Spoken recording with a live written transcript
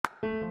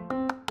Oh,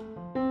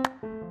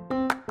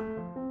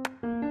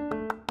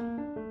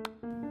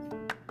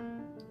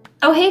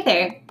 hey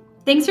there.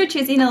 Thanks for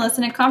choosing to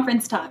listen to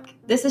Conference Talk.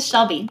 This is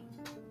Shelby.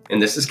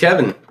 And this is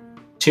Kevin.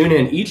 Tune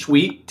in each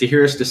week to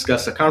hear us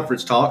discuss a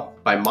conference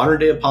talk by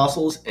modern-day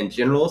apostles and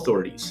general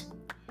authorities.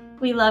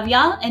 We love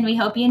y'all, and we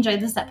hope you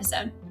enjoyed this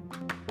episode.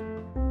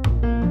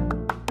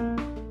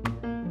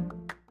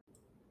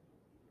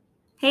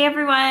 Hey,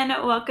 everyone.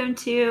 Welcome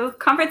to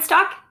Conference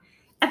Talk,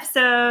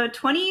 episode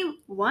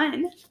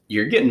 21.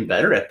 You're getting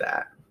better at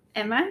that.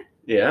 Am I?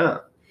 Yeah.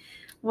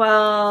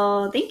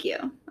 Well, thank you.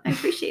 I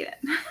appreciate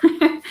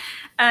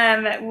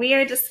it. We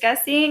are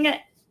discussing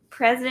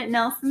President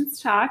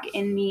Nelson's talk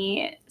in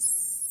the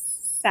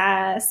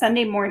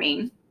Sunday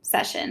morning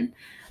session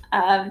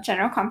of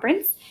General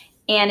Conference,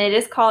 and it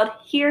is called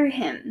Hear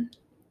Him.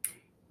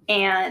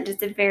 And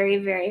it's a very,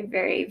 very,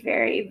 very,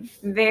 very,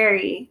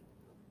 very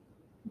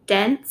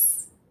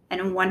dense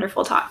and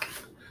wonderful talk.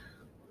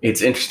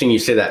 It's interesting you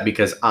say that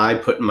because I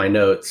put in my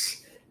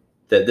notes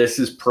that this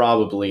is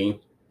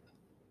probably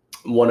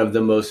one of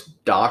the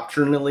most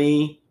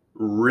doctrinally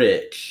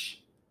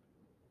rich,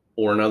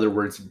 or in other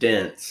words,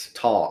 dense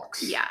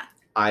talks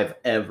I've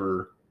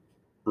ever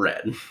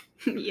read.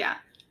 Yeah.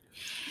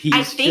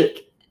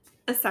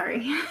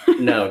 Sorry.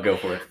 No, go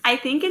for it. I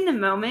think in the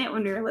moment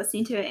when we were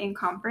listening to it in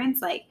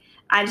conference, I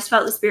just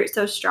felt the Spirit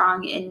so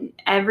strong in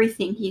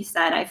everything he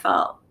said I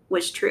felt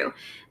was true.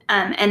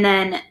 And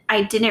then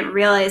I didn't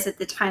realize at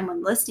the time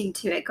when listening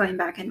to it, going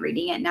back and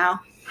reading it now,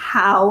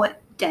 how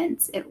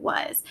dense it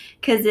was.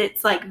 Because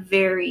it's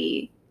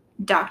very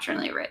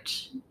doctrinally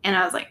rich. And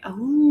I was like,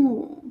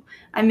 oh,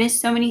 you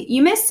missed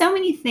so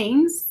many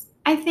things,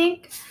 I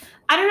think.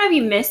 I don't know if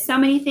you missed so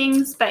many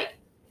things, but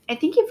I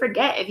think you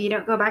forget if you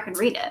don't go back and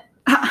read it,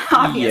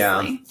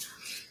 obviously.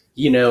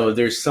 Yeah.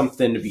 There's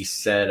something to be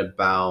said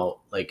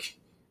about,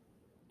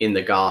 in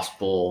the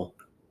gospel,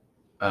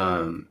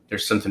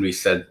 there's something to be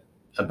said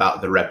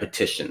about the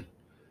repetition.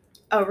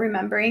 Oh,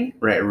 remembering?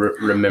 Right,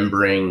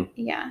 remembering.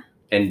 Yeah.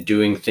 And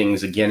doing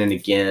things again and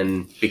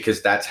again,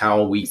 because that's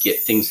how we get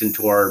things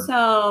into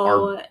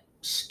our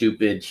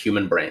stupid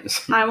human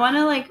brains. I want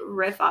to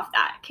riff off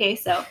that. Okay,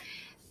 so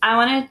I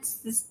want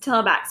to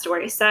tell a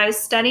backstory. So I was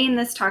studying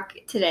this talk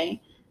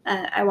today.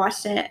 I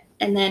watched it,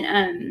 and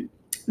then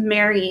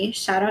Mary,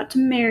 shout out to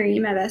Mary,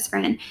 my best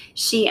friend.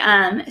 She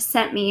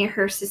sent me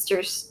her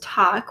sister's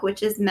talk,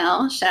 which is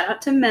Mel. Shout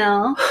out to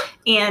Mel,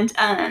 and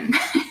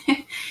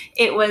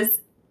it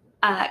was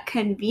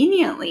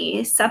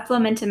conveniently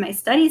supplemented my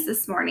studies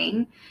this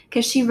morning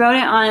because she wrote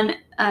it on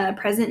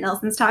President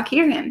Nelson's talk,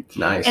 Hear Him.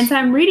 Nice. And so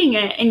I'm reading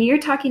it, and you're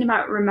talking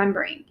about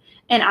remembering.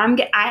 And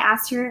I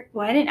asked her,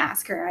 well, I didn't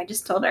ask her. I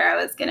just told her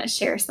I was going to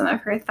share some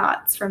of her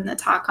thoughts from the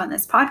talk on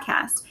this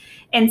podcast.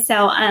 And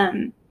so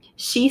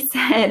she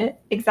said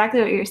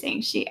exactly what you're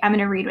saying. I'm going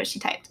to read what she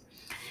typed.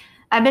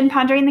 I've been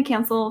pondering the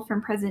counsel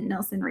from President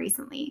Nelson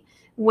recently.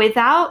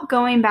 Without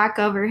going back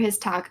over his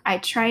talk, I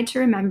tried to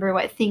remember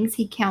what things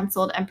he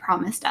counseled and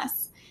promised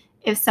us.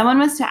 If someone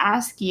was to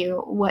ask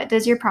you, what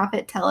does your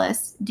prophet tell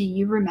us? Do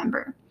you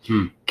remember?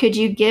 Could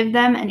you give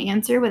them an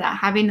answer without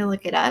having to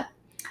look it up?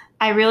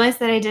 I realized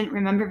that I didn't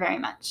remember very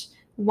much.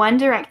 One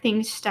direct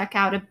thing struck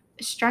out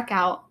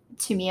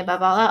to me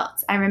above all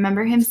else. I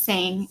remember him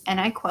saying, and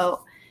I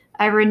quote,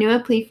 I renew a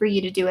plea for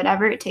you to do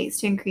whatever it takes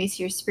to increase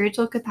your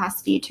spiritual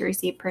capacity to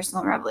receive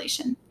personal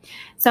revelation.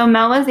 So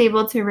Mel was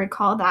able to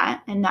recall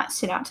that, and that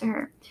stood out to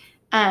her.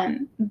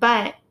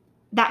 But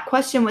that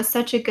question was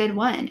such a good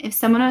one. If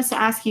someone was to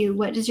ask you,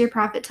 what does your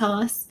prophet tell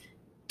us?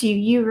 Do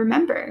you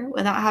remember,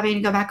 without having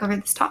to go back over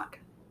this talk?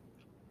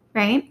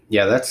 Right?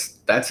 Yeah, that's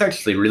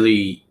actually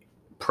really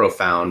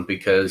profound,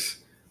 because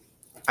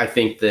I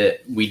think that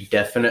we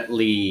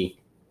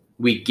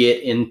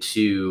get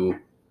into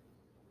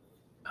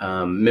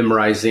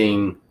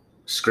memorizing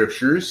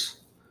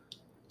scriptures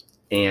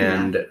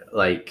and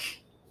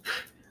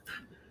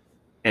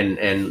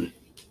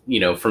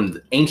from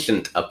the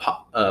ancient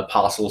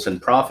apostles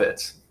and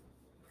prophets.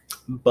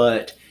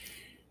 But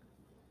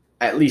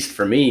at least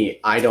for me,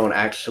 I don't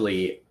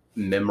actually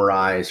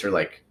memorize, or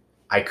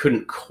I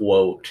couldn't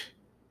quote.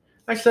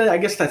 Actually, I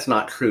guess that's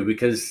not true,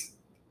 because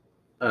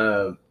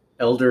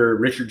Elder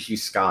Richard G.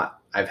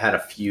 Scott, I've had a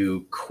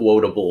few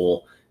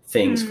quotable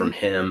things from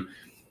him,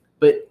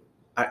 but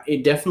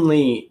it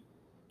definitely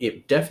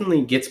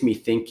gets me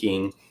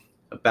thinking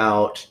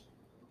about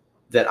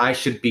that I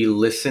should be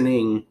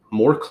listening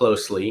more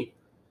closely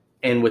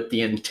and with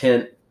the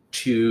intent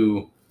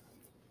to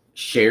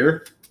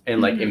share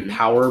and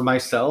empower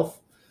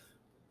myself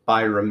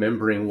by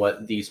remembering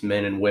what these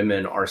men and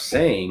women are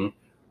saying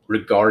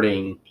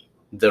regarding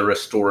the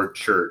restored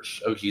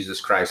church of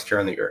Jesus Christ here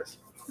on the earth.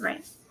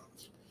 Right.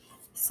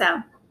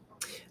 So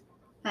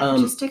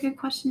that's just a good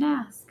question to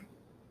ask.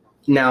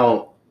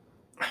 Now,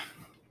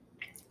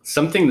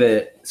 something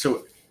that, it's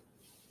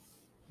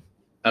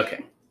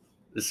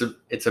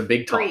a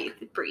big talk.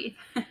 Breathe.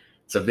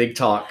 It's a big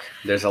talk.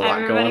 There's a lot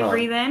going on.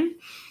 Everybody breathe in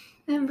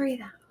and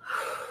breathe out.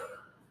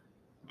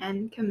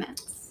 And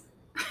commence.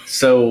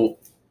 So,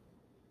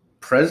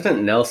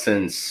 President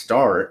Nelson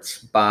starts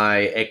by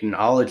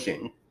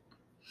acknowledging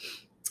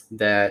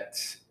that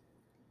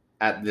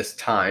at this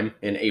time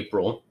in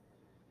April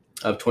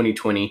of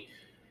 2020,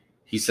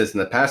 he says, in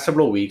the past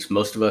several weeks,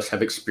 most of us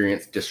have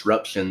experienced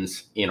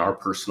disruptions in our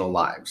personal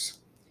lives.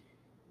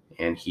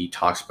 And he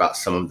talks about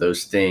some of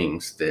those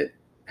things that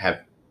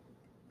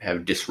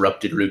have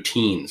disrupted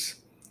routines.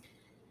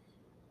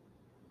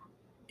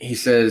 He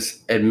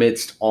says,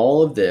 amidst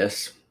all of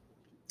this,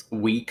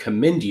 we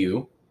commend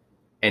you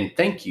and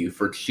thank you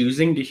for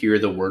choosing to hear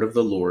the word of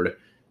the Lord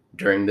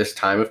during this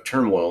time of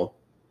turmoil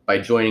by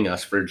joining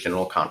us for a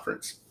general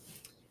conference.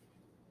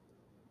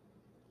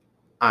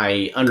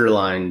 I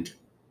underlined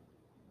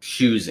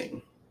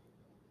choosing,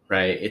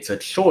 right? It's a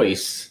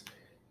choice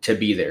to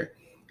be there.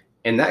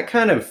 And that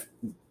kind of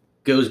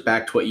goes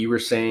back to what you were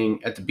saying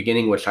at the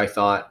beginning, which I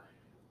thought,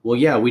 well,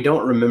 yeah, we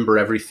don't remember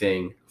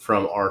everything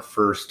from our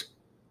first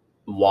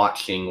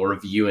watching or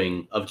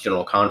viewing of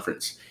General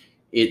Conference.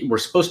 We're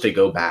supposed to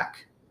go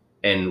back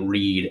and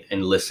read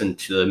and listen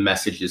to the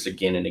messages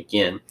again and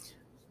again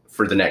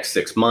for the next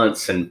 6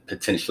 months and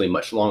potentially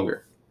much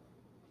longer.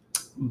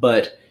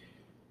 But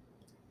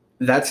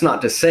that's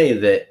not to say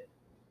that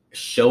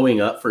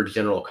showing up for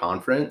General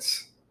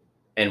Conference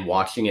and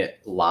watching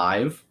it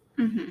live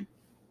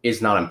is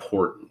not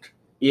important.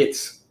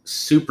 It's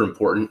super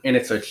important, and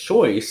it's a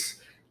choice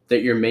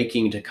that you're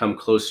making to come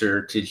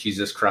closer to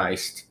Jesus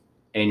Christ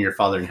and your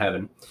Father in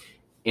heaven.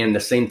 And the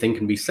same thing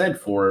can be said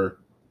for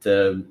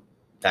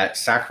that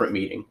sacrament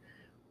meeting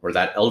or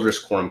that elders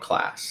quorum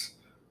class,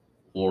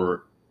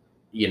 or,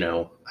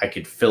 I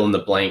could fill in the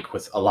blank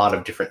with a lot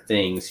of different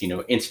things,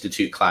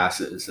 institute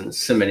classes and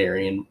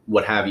seminary and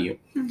what have you.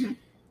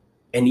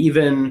 And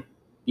even,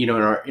 in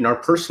our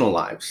personal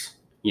lives,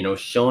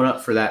 showing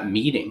up for that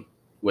meeting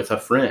with a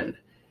friend.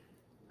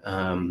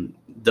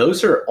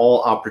 Those are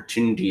all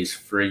opportunities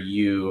for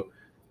you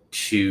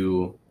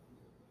to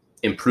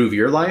improve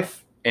your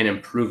life and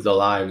improve the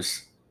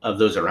lives of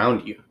those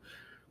around you.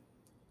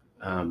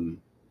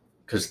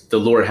 Because the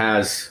Lord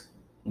has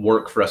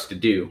work for us to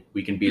do.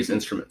 We can be his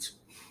instruments.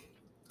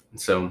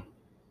 And so,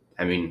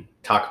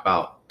 talk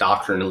about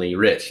doctrinally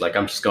rich. Like,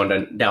 I'm just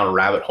going down a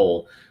rabbit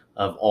hole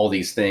of all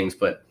these things.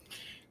 But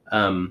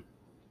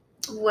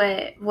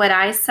what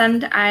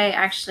I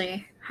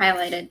actually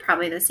highlighted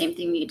probably the same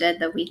thing you did,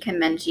 that we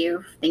commend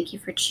you. Thank you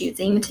for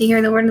choosing to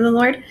hear the word of the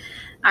Lord.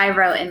 I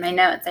wrote in my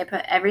notes, I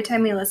put, every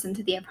time we listen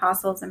to the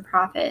apostles and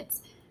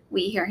prophets,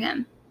 we hear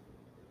him.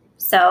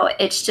 So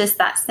it's just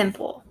that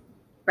simple,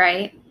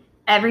 right?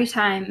 Every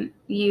time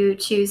you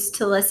choose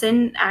to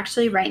listen,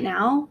 actually right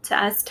now, to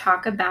us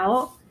talk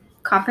about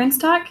conference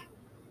talk,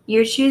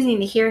 you're choosing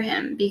to hear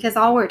him, because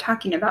all we're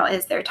talking about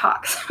is their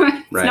talks.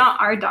 It's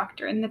not our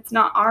doctrine. It's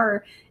not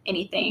our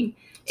anything.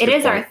 It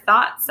is our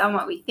thoughts on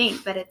what we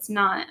think, but it's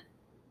not,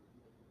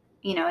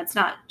 it's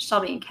not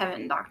Shelby and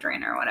Kevin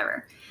doctrine or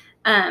whatever.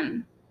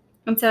 And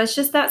so it's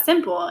just that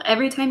simple.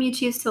 Every time you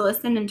choose to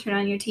listen and turn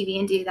on your TV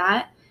and do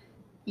that,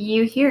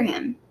 you hear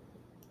him.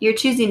 You're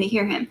choosing to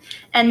hear him.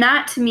 And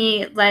that, to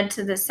me, led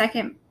to the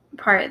second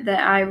part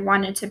that I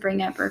wanted to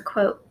bring up, or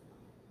quote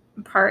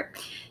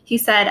part. He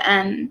said,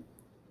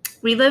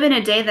 we live in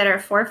a day that our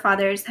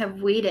forefathers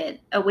have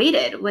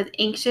awaited with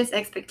anxious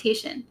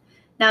expectation.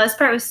 Now, this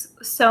part was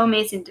so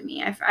amazing to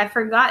me. I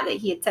forgot that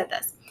he had said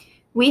this.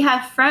 We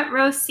have front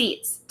row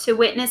seats to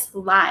witness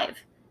live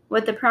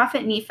what the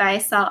prophet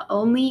Nephi saw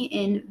only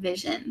in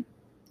vision.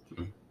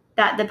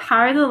 That the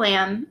power of the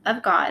Lamb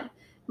of God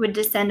would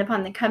descend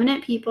upon the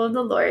covenant people of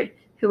the Lord,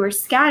 who were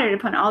scattered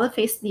upon all the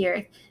face of the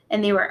earth,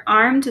 and they were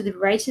armed with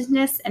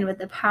righteousness and with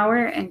the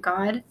power of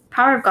God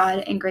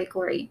and great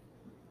glory.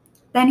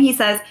 Then he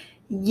says,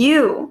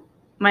 you,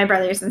 my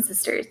brothers and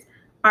sisters,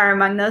 are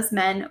among those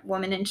men,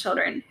 women, and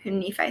children whom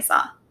Nephi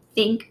saw.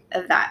 Think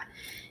of that.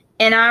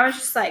 And I was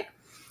just like,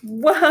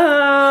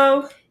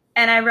 whoa.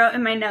 And I wrote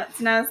in my notes,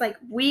 and I was like,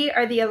 we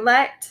are the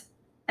elect.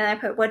 And I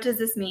put, what does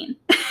this mean?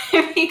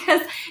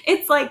 Because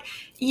it's like,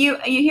 you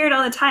hear it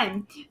all the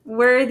time.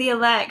 We're the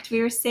elect.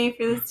 We were saved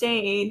for this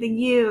day. The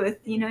youth,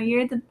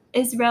 you're the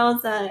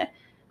Israel's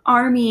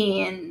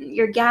army, and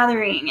you're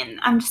gathering. And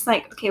I'm just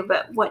like, okay,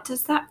 but what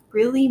does that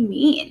really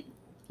mean?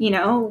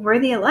 We're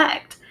the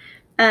elect.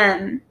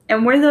 And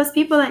we're those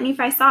people that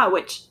Nephi saw,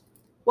 which,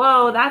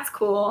 whoa, that's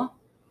cool.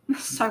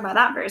 Let's talk about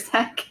that for a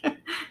sec.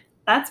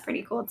 That's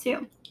pretty cool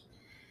too.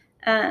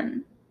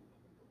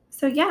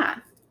 So yeah,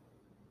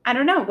 I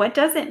don't know. What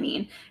does it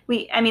mean?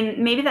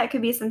 Maybe that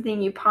could be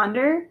something you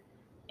ponder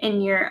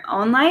in your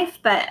own life,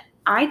 but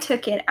I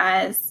took it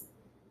as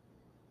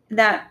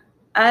that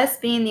us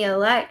being the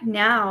elect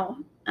now,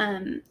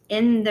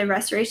 in the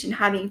restoration,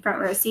 having front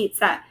row seats,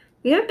 that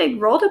we have a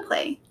big role to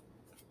play.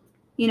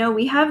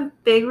 We have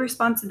big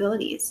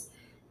responsibilities,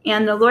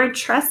 and the Lord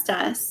trusts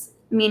us,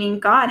 meaning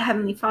God,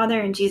 Heavenly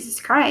Father, and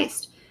Jesus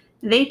Christ.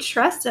 They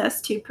trust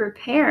us to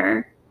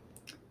prepare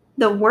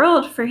the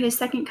world for his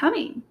second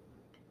coming.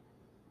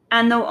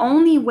 And the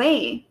only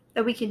way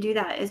that we can do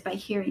that is by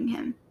hearing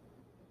him.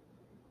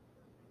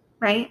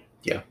 Right?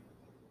 Yeah.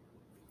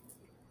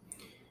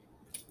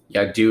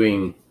 Yeah,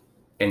 doing,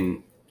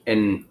 and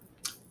And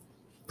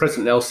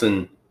President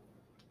Nelson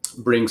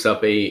brings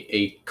up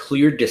a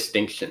clear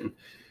distinction.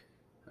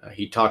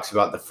 He talks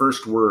about the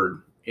first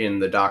word in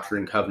the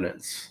Doctrine and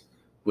Covenants,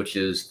 which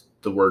is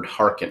the word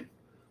hearken.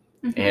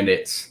 Mm-hmm. And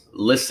it's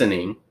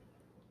listening,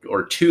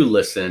 or to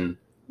listen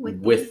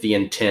with the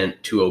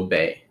intent to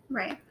obey.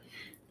 Right.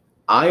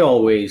 I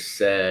always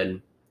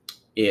said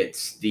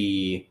it's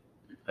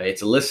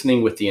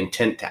listening with the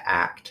intent to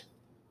act,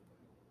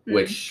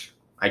 which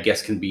I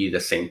guess can be the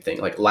same thing.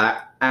 Like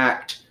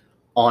act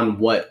on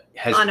what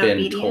has been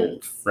obedience,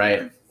 told,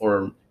 right?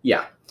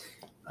 Yeah.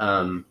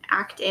 Or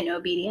act in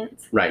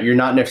obedience. Right. You're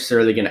not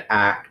necessarily going to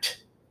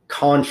act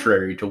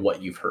contrary to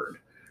what you've heard.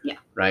 Yeah.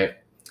 Right.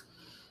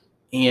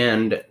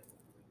 And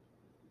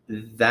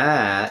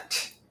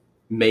that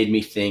made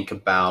me think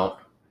about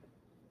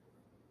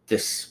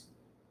this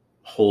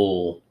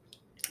whole,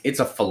 it's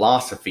a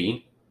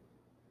philosophy.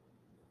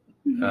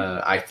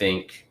 I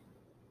think,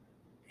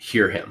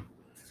 hear him.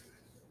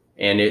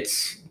 And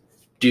it's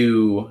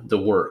do the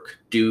work,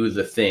 do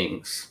the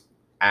things,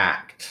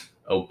 act,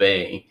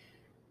 obey.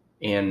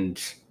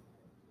 And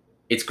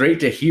it's great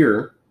to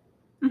hear.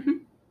 Mm-hmm.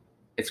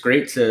 It's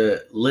great to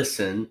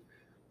listen,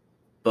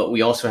 but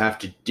we also have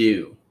to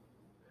do.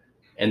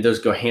 And those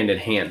go hand in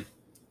hand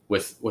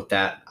with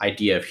that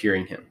idea of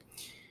hearing him.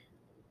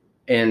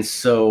 And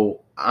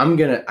so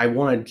I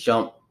want to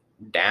jump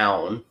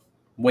down,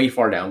 way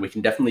far down. We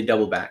can definitely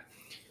double back.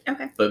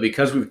 Okay. But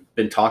because we've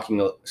been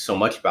talking so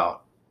much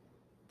about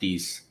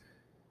these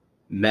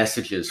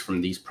messages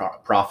from these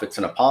prophets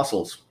and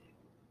apostles,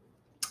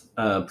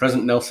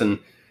 President Nelson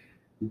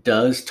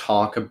does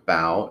talk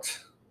about,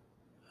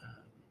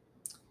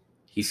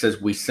 he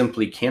says, we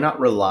simply cannot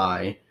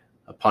rely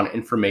upon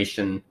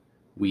information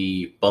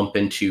we bump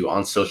into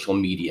on social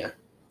media,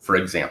 for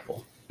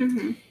example.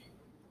 Mm-hmm.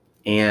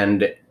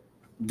 And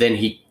then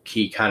he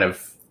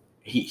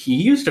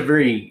used a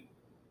very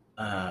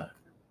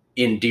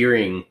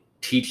endearing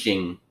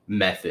teaching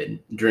method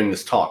during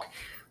this talk,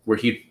 where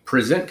he'd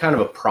present kind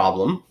of a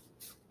problem,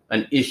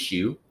 an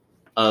issue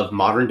of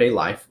modern day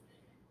life,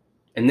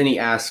 and then he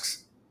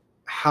asks,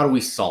 how do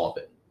we solve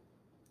it?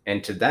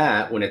 And to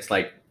that, when it's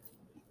like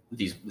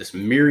this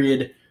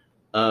myriad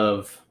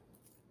of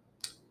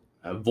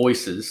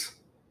voices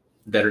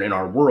that are in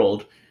our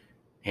world,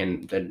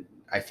 and then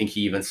I think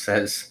he even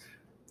says,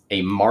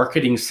 a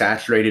marketing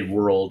saturated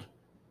world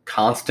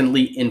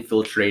constantly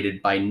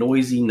infiltrated by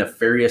noisy,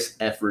 nefarious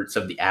efforts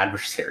of the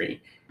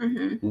adversary.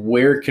 Mm-hmm.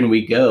 Where can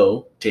we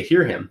go to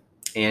hear him?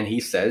 And he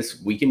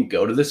says, we can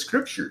go to the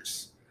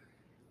scriptures.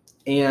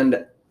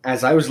 And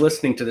as I was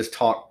listening to this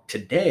talk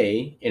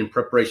today in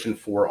preparation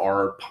for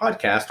our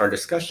podcast, our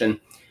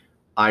discussion,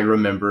 I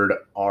remembered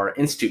our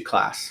Institute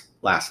class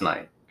last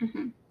night.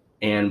 Mm-hmm.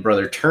 And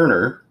Brother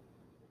Turner,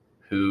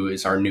 who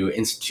is our new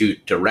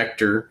Institute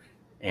director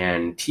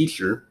and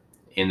teacher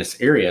in this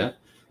area,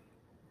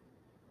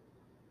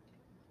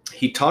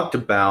 he talked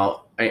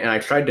about, and I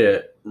tried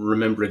to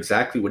remember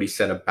exactly what he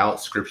said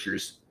about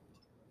scriptures.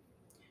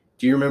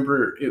 Do you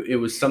remember? It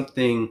was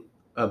something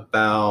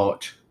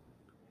about...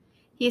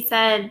 He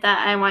said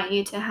that I want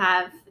you to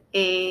have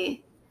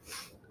a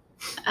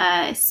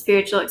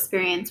spiritual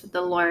experience with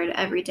the Lord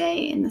every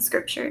day in the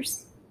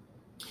scriptures.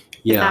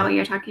 Yeah. Is that what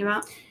you're talking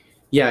about?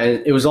 Yeah,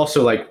 and it was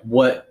also like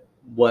what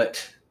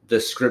the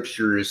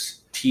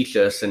scriptures teach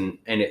us, and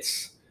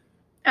it's...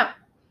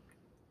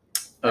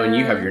 Oh, and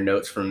you have your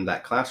notes from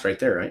that class right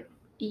there, right?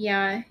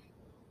 Yeah.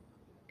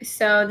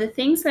 So the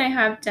things that I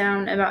have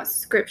down about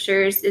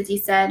scriptures is, he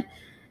said,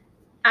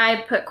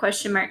 I put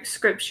 «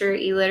 scripture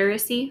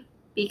illiteracy,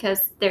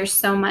 because there's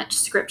so much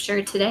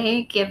scripture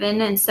today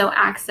given and so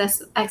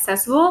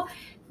accessible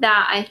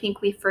that I think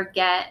we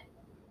forget,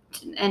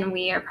 and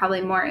we are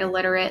probably more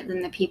illiterate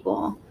than the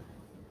people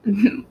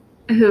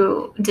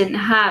who didn't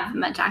have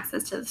much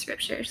access to the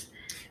scriptures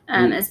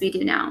as we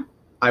do now.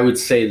 I would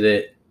say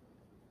that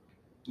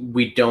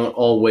we don't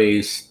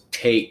always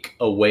take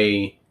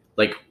away,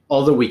 like,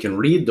 although we can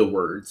read the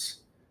words,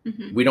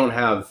 mm-hmm. we don't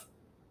have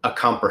a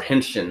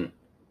comprehension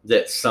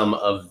that some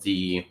of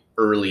the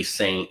early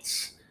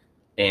saints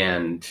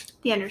and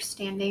the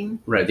understanding.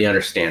 Right, the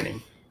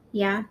understanding.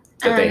 Yeah.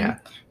 That they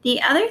have.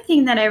 The other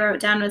thing that I wrote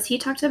down was, he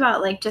talked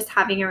about like just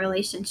having a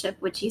relationship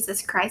with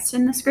Jesus Christ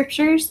in the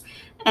scriptures,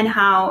 and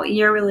how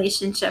your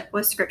relationship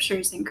with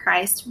scriptures in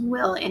Christ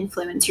will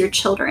influence your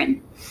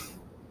children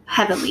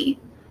heavily.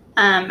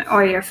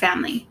 Or your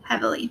family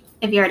heavily,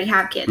 if you already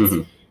have kids.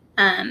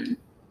 Mm-hmm.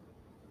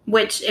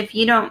 Which, if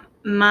you don't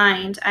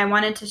mind, I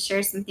wanted to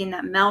share something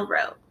that Mel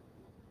wrote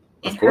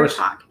in her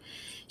talk.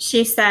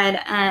 She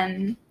said,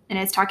 and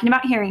it's talking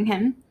about hearing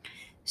him.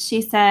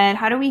 She said,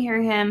 how do we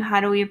hear him? How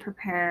do we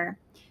prepare?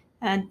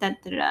 And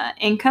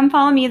Come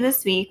Follow Me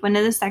this week, one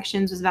of the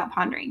sections was about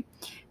pondering.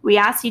 We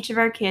asked each of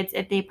our kids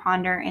if they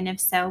ponder, and if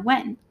so,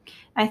 when.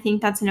 I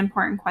think that's an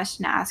important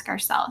question to ask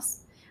ourselves.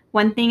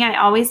 One thing I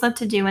always loved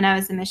to do when I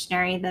was a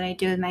missionary, that I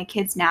do with my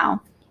kids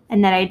now,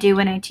 and that I do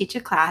when I teach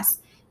a class,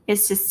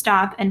 is to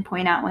stop and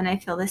point out when I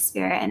feel the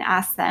Spirit and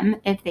ask them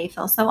if they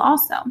feel so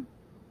also.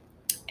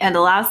 It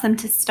allows them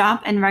to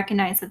stop and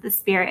recognize that the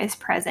Spirit is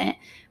present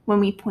when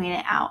we point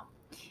it out.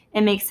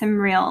 It makes them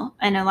real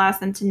and allows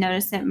them to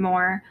notice it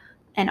more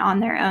and on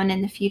their own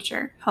in the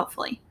future,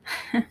 hopefully.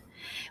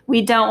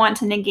 We don't want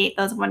to negate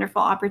those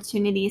wonderful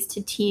opportunities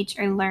to teach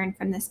or learn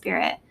from the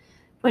Spirit.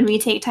 When we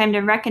take time to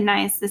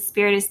recognize the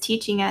Spirit is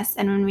teaching us,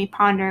 and when we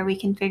ponder, we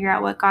can figure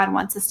out what God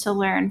wants us to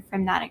learn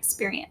from that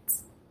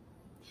experience.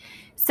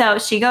 So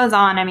she goes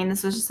on. I mean,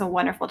 this was just a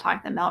wonderful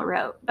talk that Mel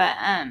wrote, but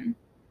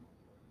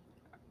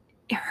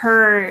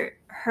her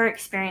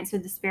experience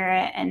with the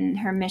Spirit and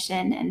her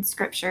mission and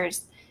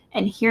scriptures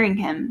and hearing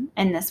him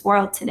in this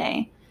world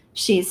today,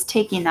 she's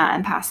taking that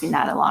and passing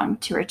that along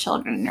to her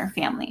children and her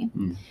family.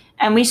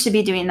 And we should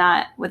be doing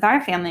that with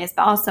our families,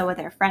 but also with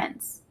our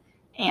friends,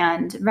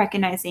 and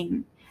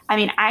recognizing. I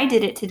mean, I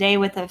did it today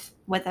with a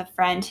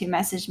friend who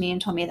messaged me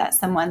and told me that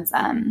someone's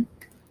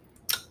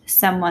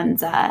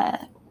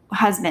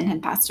husband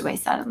had passed away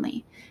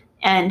suddenly.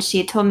 And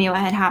she told me what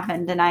had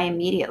happened, and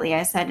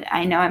I said,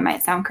 I know it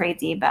might sound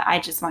crazy, but I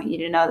just want you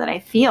to know that I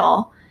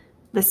feel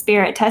the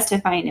Spirit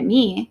testifying to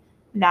me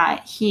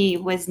that he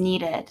was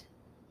needed,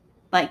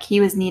 like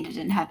he was needed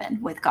in heaven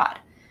with God.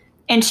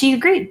 And she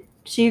agreed.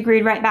 She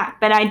agreed right back.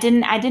 But I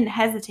didn't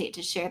hesitate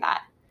to share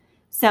that.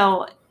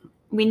 So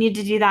we need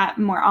to do that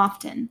more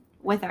often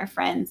with our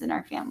friends and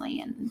our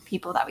family and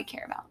people that we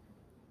care about.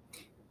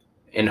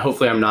 And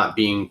hopefully I'm not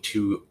being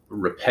too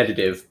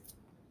repetitive,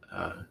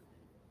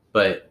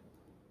 but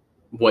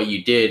what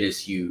you did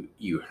is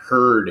you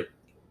heard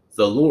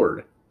the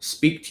Lord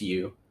speak to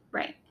you,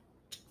 right,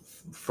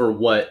 for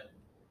what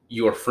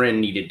your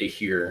friend needed to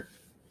hear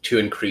to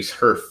increase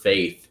her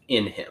faith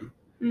in him.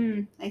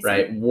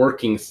 Right,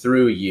 working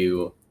through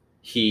you,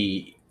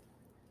 he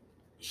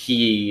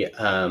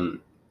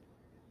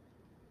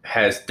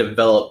has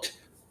developed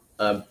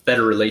a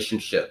better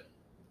relationship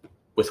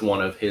with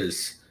one of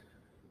his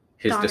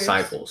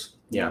disciples.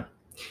 Yeah.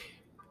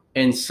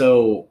 And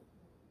so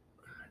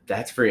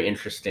that's very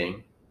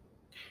interesting,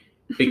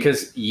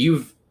 because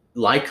you've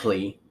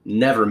likely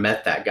never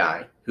met that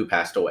guy who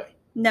passed away.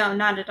 No,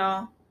 not at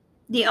all.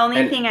 The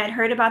only thing I'd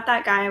heard about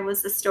that guy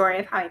was the story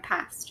of how he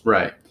passed.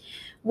 Right.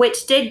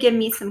 Which did give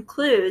me some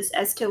clues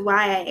as to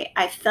why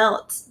I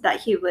felt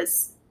that he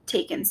was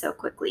taken so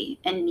quickly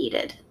and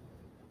needed.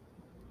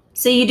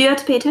 So you do have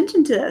to pay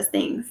attention to those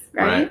things,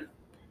 right?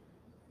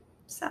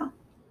 So.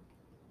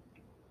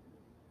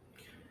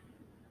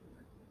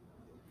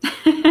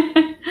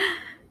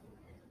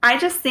 I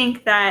just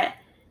think that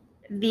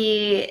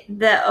the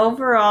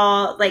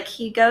overall, like,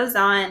 he goes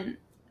on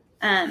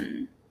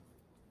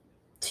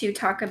to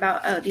talk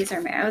about, I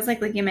was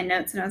like looking at my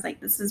notes and I was like,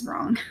 this is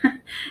wrong.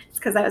 It's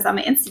because I was on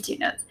my Institute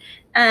notes.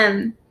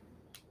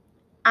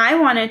 I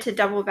wanted to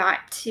double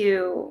back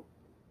to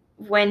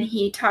when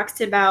he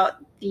talks about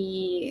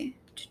here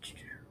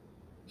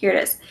it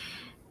is.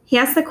 He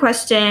asks the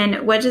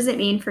question, what does it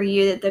mean for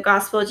you that the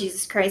gospel of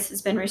Jesus Christ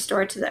has been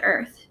restored to the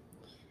earth?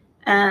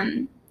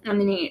 And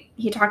then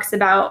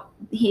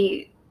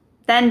he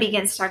then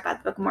begins to talk about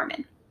the Book of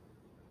Mormon.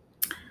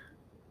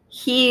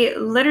 He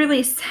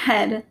literally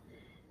said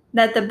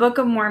that the Book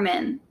of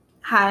Mormon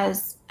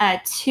has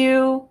a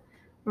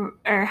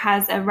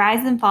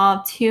rise and fall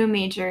of two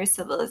major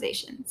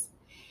civilizations.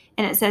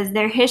 And it says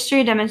their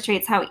history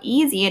demonstrates how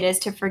easy it is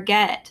to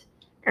forget,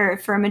 or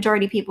for a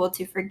majority of people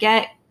to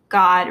forget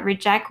God,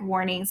 reject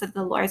warnings of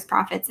the Lord's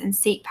prophets, and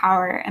seek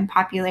power and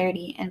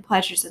popularity and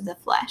pleasures of the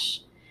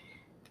flesh.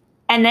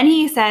 And then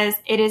he says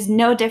it is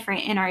no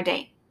different in our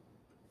day.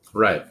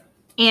 Right.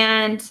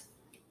 And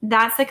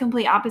that's the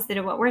complete opposite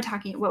of what we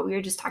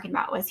were just talking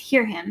about, was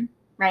hear him,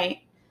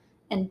 right?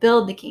 And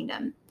build the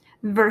kingdom,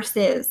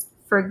 versus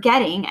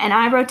forgetting. And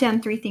I wrote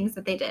down 3 things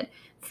that they did.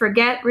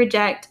 Forget,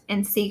 reject,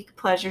 and seek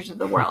pleasures of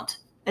the world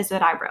is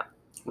what I wrote.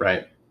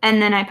 Right.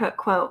 And then I put,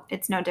 quote,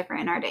 it's no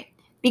different in our day.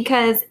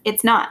 Because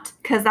it's not.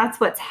 Because that's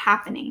what's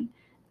happening.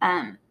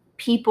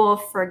 People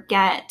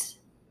forget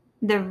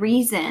the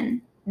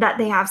reason that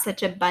they have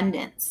such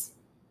abundance,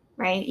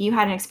 right? You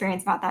had an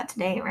experience about that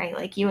today, right?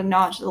 Like, you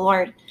acknowledge the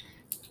Lord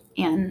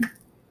and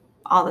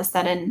all of a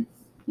sudden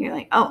you're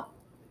like, oh,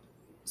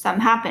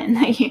 something happened.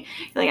 You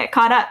got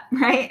caught up,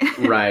 right?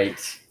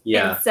 Right.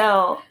 Yeah. And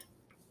so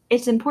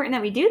it's important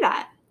that we do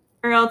that,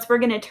 or else we're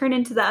going to turn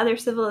into the other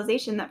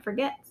civilization that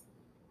forgets.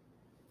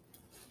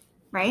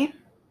 Right?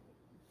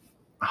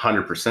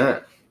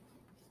 100%.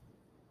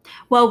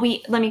 Well,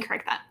 let me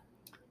correct that.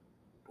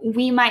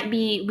 We might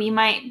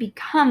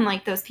become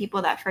like those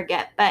people that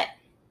forget, but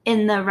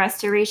in the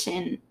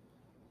restoration,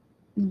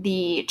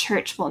 the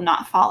church will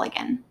not fall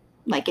again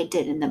like it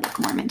did in the Book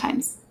of Mormon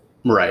times.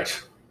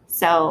 Right.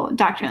 So,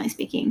 doctrinally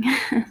speaking,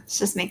 let's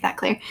just make that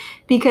clear.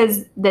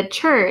 Because the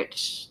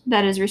church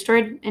that is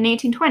restored in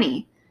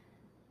 1820,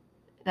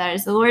 that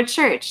is the Lord's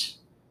church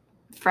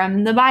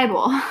from the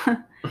Bible,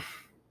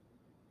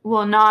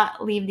 will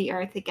not leave the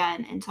earth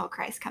again until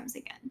Christ comes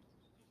again.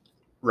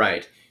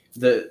 Right.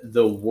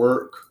 The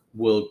work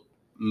will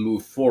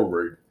move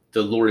forward.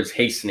 The Lord is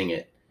hastening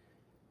it.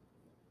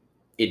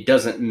 It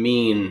doesn't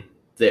mean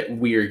that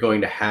we are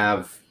going to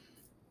have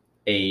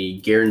a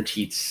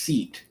guaranteed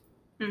seat,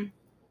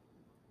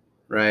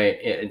 right?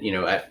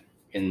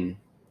 In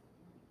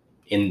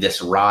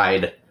this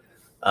ride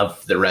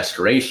of the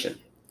restoration,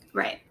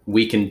 right?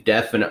 We can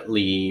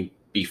definitely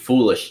be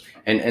foolish.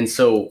 And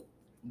so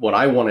what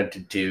I wanted to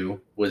do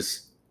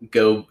was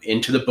go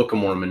into the Book of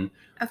Mormon,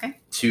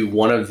 to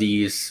one of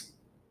these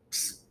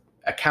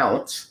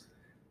accounts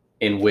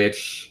in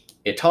which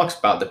it talks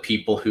about the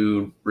people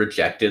who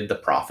rejected the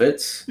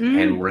prophets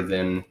and were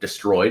then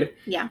destroyed.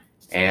 Yeah.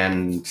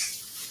 And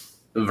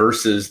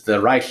versus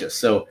the righteous.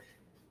 So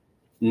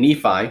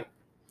Nephi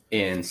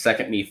in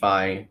 2nd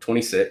Nephi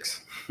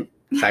 26,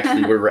 it's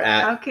actually where we're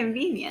at. How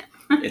convenient.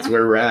 It's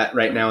where we're at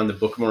right now in the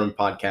Book of Mormon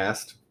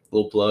podcast.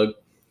 Little plug.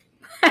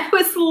 I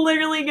was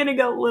literally going to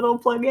go little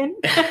plug in.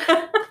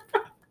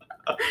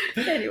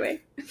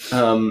 Anyway.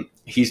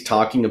 He's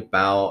talking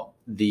about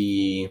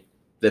the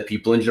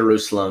people in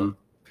Jerusalem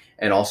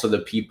and also the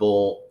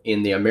people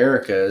in the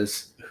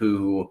Americas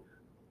who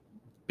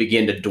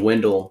begin to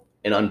dwindle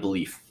in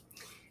unbelief.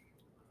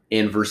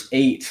 In verse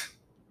 8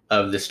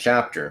 of this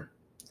chapter,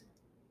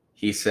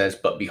 he says,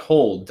 "But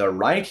behold, the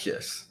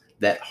righteous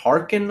that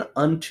hearken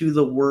unto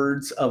the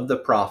words of the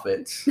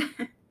prophets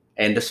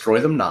and destroy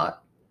them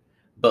not,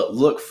 but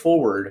look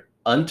forward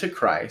unto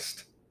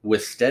Christ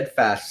with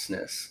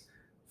steadfastness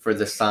for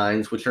the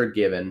signs which are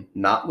given,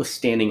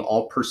 notwithstanding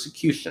all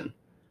persecution.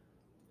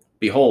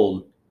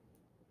 Behold,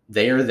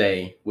 they are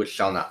they which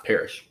shall not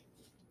perish."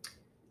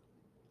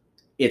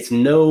 It's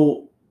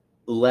no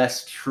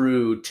less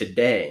true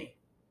today.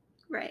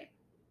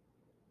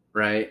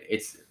 Right?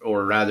 It's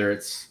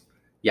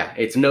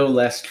no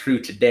less true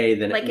today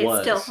than it was. Like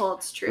it still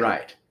holds true.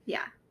 Right.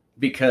 Yeah.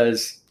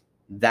 Because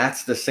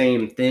that's the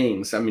same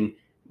things. I mean,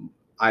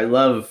 I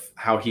love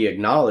how he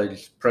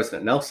acknowledged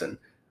President Nelson.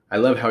 I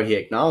love how he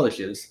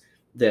acknowledges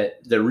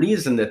that the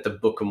reason that the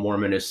Book of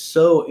Mormon is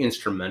so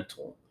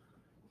instrumental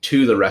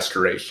to the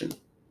restoration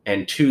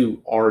and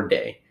to our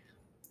day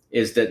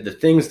is that the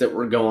things that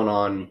were going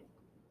on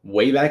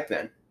way back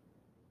then,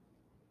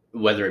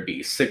 whether it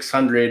be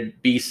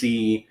 600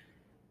 BC,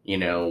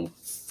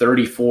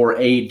 34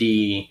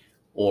 AD,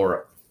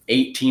 or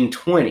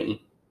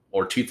 1820,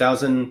 or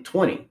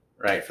 2020,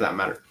 right, for that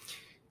matter,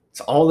 it's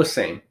all the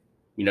same.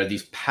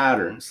 These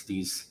patterns,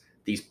 these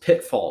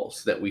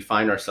pitfalls that we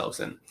find ourselves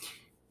in.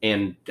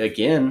 And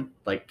again,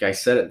 like I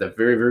said at the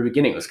very, very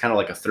beginning, it was kind of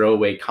like a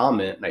throwaway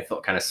comment, and I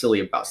felt kind of silly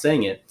about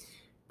saying it.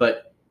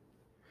 But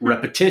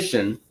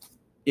repetition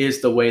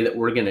is the way that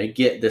we're going to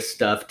get this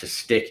stuff to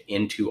stick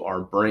into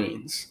our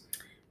brains.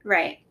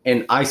 Right.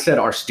 And I said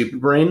our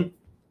stupid brain.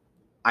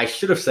 I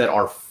should have said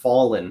our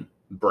fallen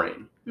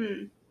brain.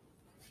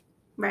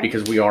 Right.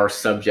 Because we are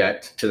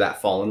subject to that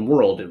fallen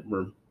world.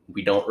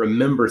 We don't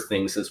remember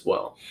things as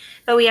well.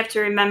 But we have to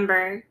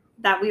remember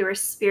that we were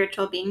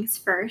spiritual beings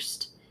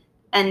first.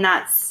 And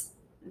that's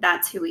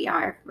who we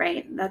are,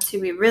 right? That's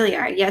who we really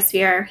are. Yes,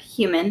 we are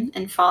human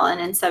and fallen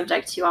and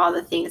subject to all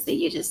the things that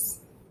you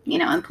just,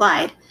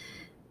 implied.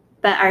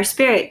 But our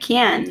spirit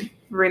can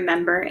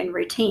remember and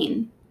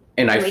retain.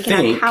 And we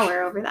can have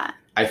power over that.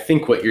 I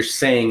think what you're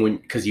saying,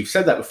 because you've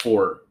said that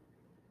before,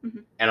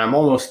 and I'm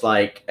almost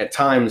like, at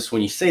times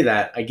when you say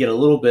that, I get a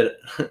little bit,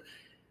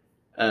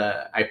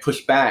 I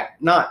push back,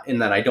 not in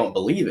that I don't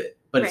believe it,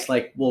 but It's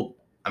like, well,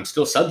 I'm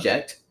still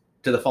subject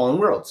to the fallen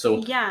world. So,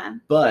 yeah.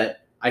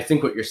 But I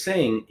think what you're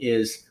saying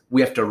is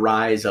we have to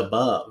rise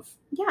above.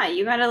 Yeah,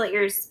 you got to let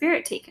your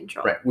spirit take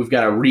control. Right. We've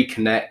got to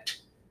reconnect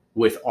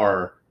with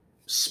our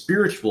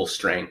spiritual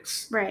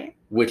strengths, right,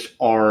 which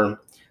are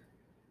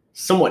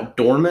somewhat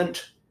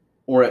dormant,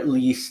 or at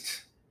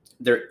least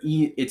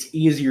it's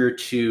easier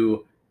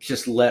to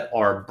just let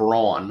our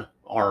brawn,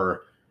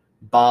 our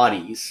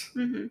bodies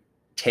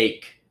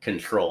take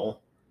control.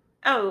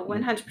 Oh,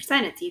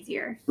 100% it's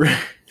easier.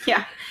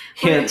 Yeah.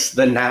 Hence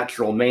the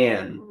natural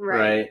man,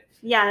 right?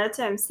 Yeah, that's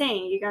what I'm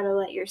saying. You got to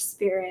let your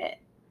spirit,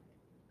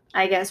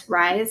 I guess,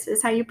 rise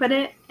is how you put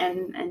it,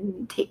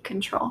 and take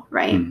control,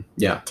 right?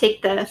 Yeah.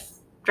 Take the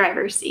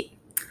driver's seat.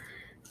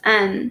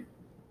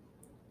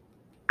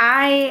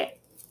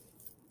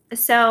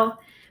 So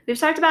we've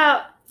talked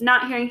about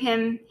not hearing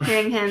him,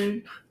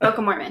 Book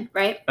of Mormon,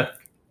 right?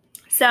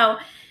 So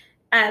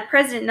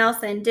President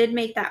Nelson did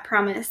make that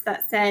promise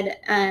that said,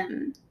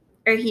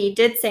 or he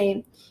did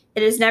say,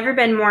 "It has never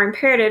been more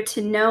imperative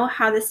to know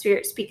how the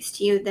Spirit speaks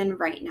to you than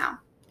right now."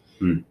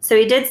 So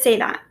he did say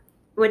that,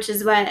 which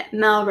is what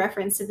Mel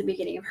referenced at the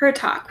beginning of her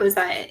talk, was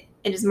that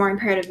it is more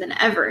imperative than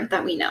ever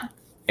that we know.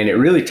 And it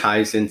really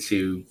ties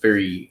into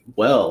very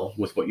well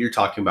with what you're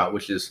talking about,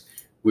 which is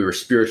we were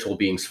spiritual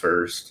beings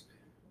first.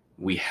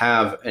 We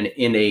have an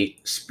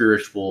innate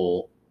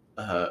spiritual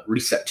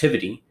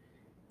receptivity.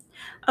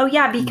 Oh,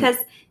 yeah, because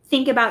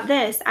think about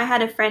this. I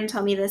had a friend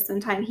tell me this one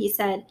time. He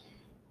said,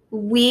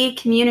 we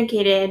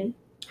communicated,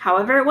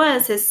 however it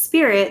was, his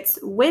spirits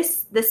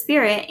with the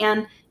Spirit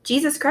and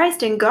Jesus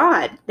Christ and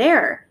God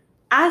there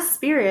as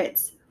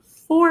spirits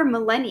for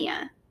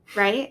millennia,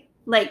 right?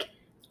 Like,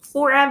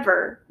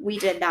 forever we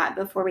did that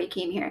before we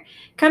came here.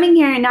 Coming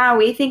here now,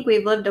 we think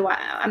we've lived a while.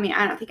 I mean,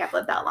 I don't think I've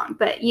lived that long,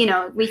 but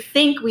we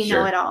think we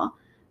know it all.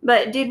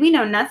 But dude, we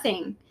know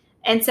nothing.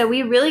 And so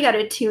we really got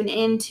to tune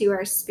into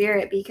our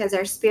spirit, because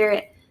our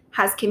spirit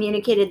has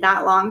communicated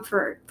that long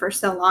for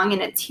so long,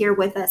 and it's here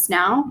with us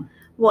now.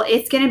 Well,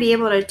 it's going to be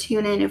able to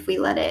tune in if we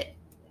let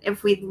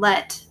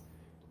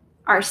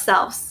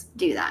ourselves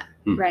do that,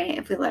 right?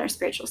 If we let our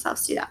spiritual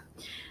selves do that.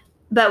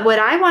 But what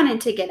I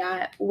wanted to get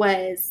at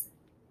was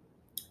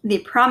the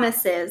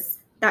promises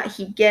that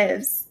he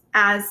gives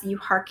as you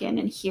hearken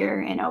and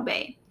hear and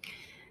obey.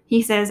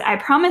 He says, I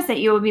promise that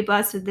you will be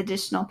blessed with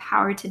additional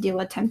power to deal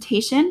with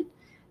temptation,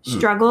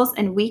 struggles,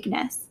 and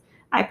weakness.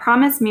 I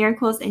promise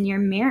miracles in your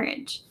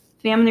marriage,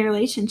 family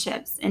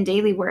relationships, and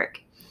daily work.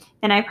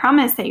 And I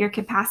promise that your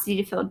capacity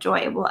to feel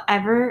joy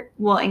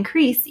will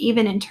increase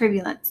even if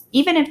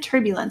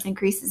turbulence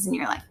increases in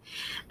your life.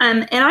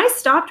 And I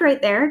stopped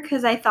right there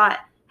because I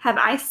thought, have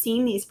I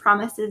seen these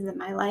promises in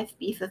my life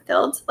be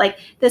fulfilled? Like,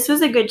 this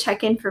was a good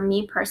check-in for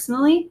me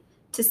personally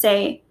to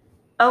say,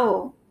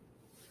 oh,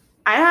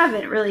 I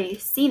haven't really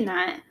seen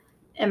that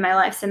in my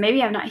life. So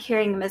maybe I'm not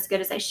hearing them as good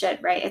as I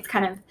should, right? It's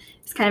kind of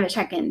a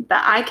check-in.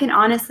 But I can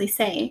honestly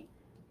say,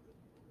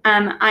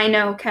 I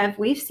know, Kev,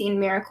 we've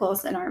seen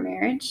miracles in our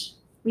marriage.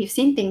 We've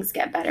seen things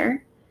get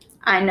better.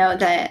 I know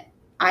that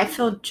I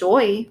feel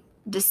joy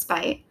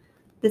despite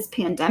this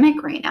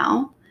pandemic right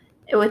now,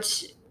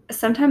 which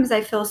sometimes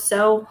I feel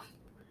so,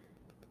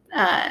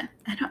 I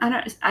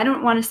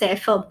don't want to say I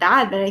feel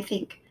bad, but I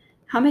think,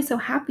 how am I so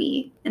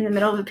happy in the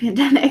middle of a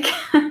pandemic?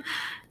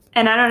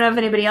 And I don't know if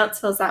anybody else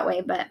feels that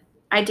way, but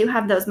I do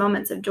have those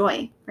moments of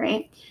joy,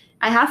 right?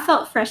 I have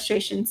felt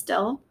frustration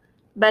still,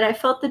 but I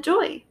felt the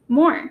joy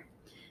more.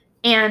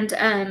 And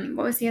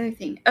what was the other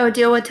thing? Oh,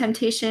 deal with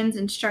temptations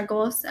and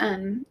struggles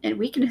and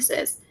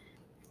weaknesses.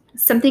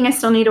 Something I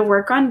still need to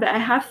work on, but I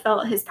have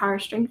felt his power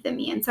strengthen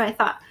me. And so I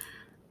thought,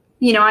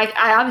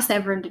 I obviously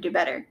have room to do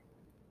better.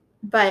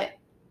 But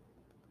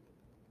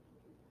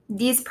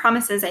these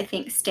promises, I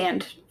think,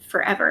 stand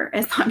forever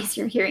as long as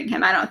you're hearing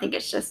him. I don't think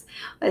it's just,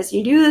 as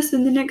you do this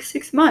in the next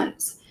 6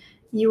 months,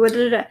 you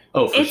would.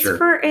 Oh, for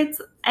sure.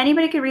 It's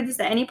anybody could read this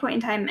at any point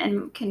in time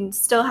and can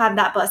still have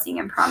that blessing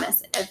and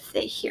promise if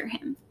they hear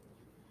him.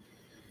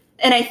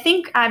 And I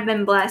think we've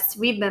been blessed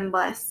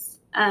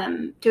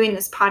doing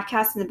this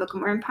podcast and the Book of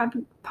Mormon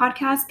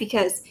podcast,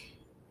 because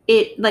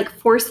it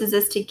forces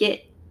us to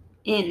get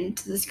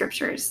into the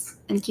scriptures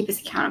and keep us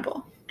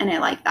accountable. And I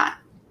like that.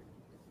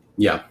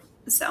 Yeah.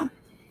 So,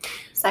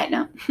 side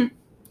note,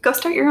 go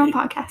start your own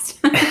podcast.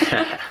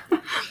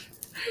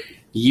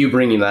 You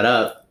bringing that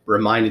up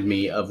reminded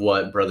me of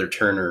what Brother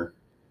Turner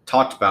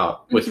talked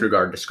about with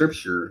regard to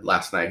scripture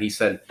last night. He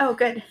said, oh,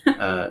 good.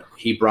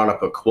 He brought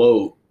up a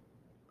quote.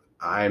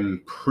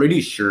 I'm pretty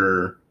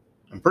sure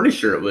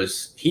it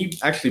was, he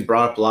actually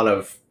brought up a lot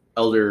of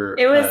elder.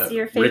 It was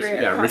your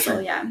favorite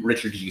apostle,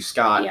 Richard G.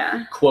 Scott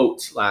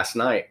quotes last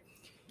night.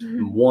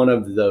 Mm-hmm. One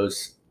of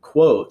those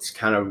quotes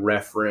kind of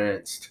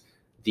referenced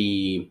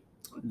the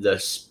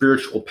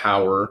spiritual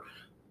power,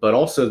 but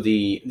also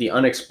the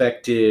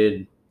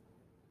unexpected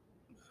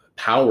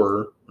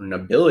power and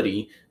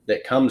ability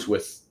that comes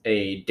with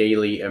a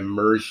daily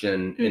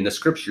immersion in the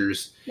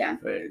scriptures. Yeah.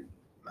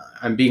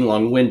 I'm being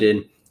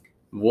long-winded.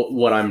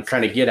 What I'm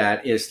trying to get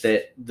at is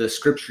that the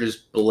scriptures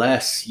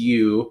bless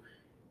you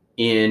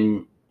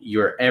in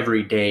your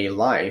everyday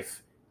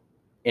life.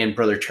 And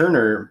Brother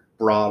Turner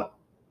brought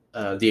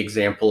the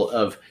example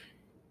of,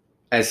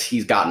 as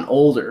he's gotten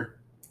older,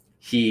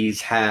 he's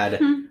had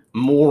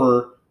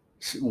more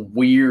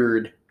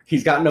weird,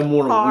 he's gotten to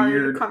more hard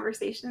weird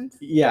conversations.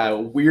 Yeah,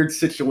 weird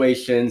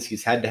situations.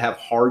 He's had to have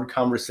hard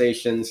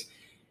conversations.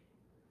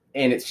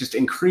 And it's just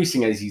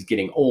increasing as he's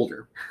getting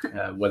older,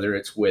 whether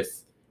it's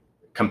with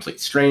complete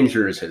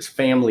strangers, his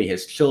family,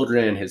 his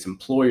children, his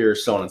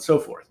employers, so on and so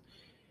forth.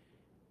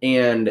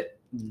 And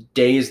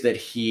days that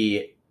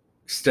he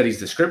studies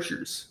the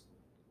scriptures,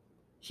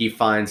 he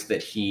finds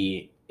that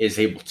he is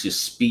able to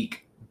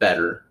speak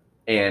better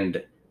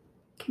and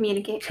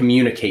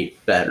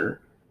communicate better.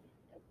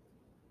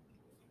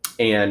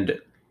 And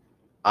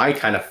I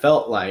kind of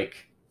felt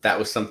like that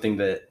was something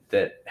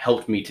that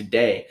helped me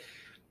today,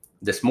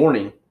 this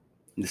morning,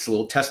 this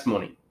little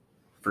testimony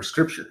for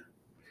scripture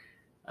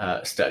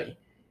study,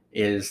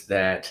 is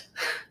that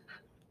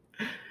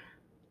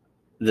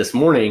this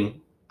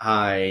morning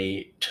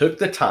I took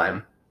the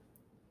time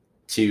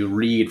to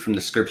read from the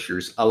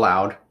scriptures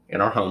aloud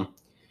in our home.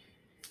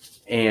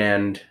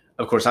 And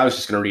of course, I was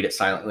just going to read it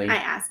silently. I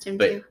asked him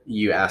to. But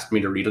you asked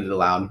me to read it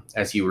aloud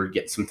as you were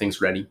getting some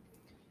things ready.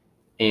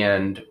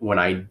 And when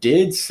I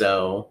did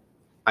so,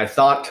 I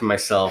thought to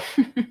myself,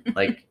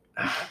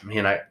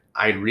 man,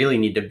 I really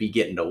need to be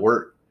getting to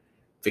work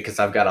because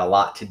I've got a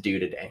lot to do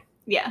today.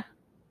 Yeah.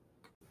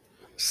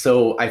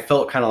 So I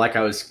felt kind of like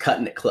I was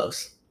cutting it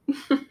close,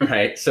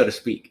 right, so to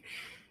speak.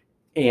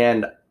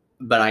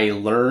 But I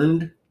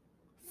learned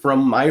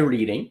from my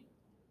reading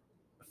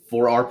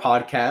for our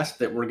podcast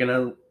that we're going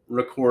to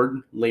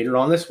record later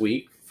on this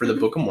week for the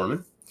Book of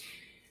Mormon.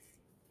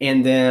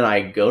 And then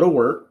I go to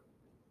work,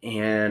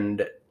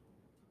 and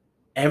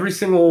every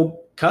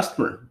single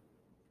customer,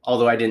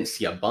 although I didn't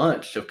see a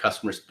bunch of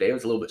customers today, it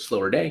was a little bit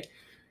slower day,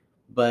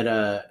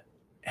 but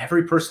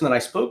every person that I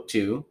spoke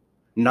to,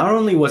 not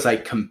only was I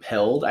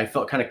compelled, I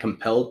felt kind of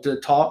compelled to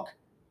talk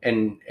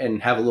and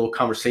have a little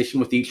conversation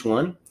with each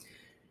one,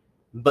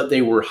 but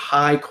they were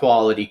high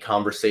quality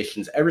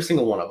conversations, every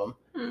single one of them.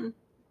 Mm.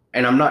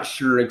 And I'm not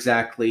sure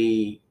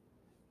exactly,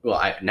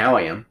 well, now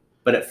I am,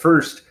 but at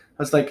first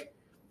I was like,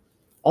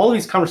 all of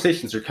these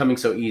conversations are coming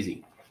so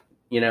easy,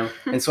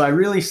 And so I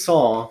really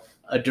saw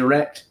a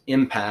direct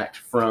impact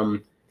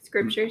from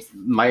Scriptures.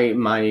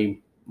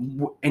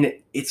 And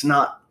it's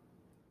not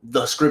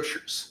the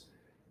scriptures.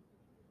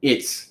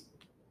 It's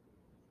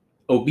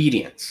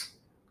obedience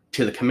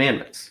to the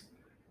commandments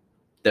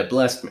that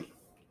blessed me.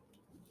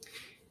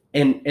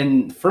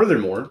 And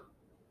furthermore,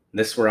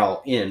 this is where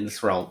I'll end. This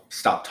is where I'll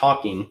stop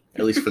talking,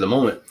 at least for the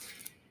moment.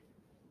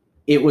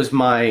 It was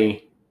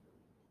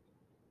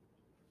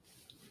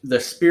the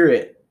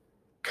Spirit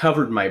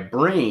covered my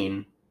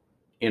brain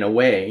in a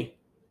way,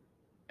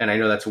 and I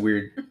know that's a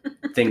weird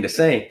thing to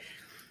say,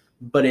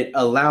 but it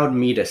allowed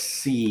me to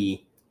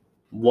see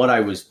what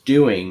I was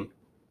doing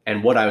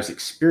and what I was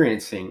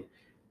experiencing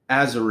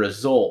as a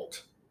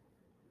result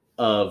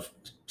of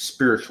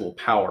spiritual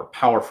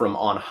power from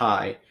on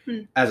high,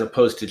 as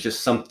opposed to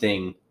just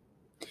something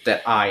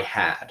that I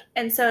had.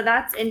 And so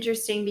that's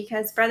interesting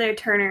because Brother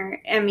Turner,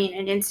 an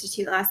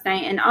institute last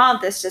night, and all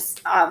of this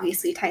just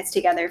obviously ties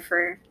together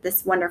for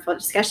this wonderful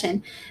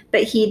discussion.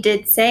 But he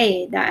did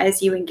say that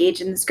as you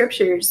engage in the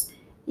scriptures,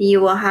 you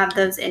will have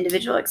those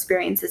individual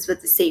experiences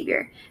with the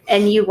Savior.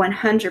 And you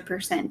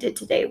 100% did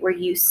today, where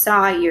you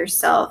saw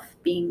yourself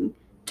being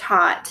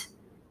taught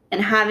and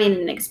having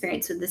an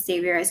experience with the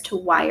Savior as to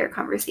why your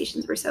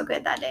conversations were so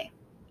good that day.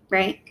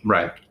 Right?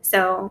 Right.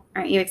 So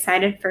aren't you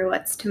excited for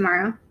what's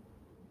tomorrow?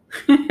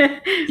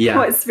 Yeah.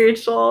 What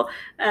spiritual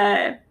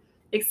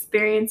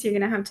experience you're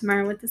going to have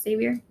tomorrow with the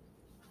Savior?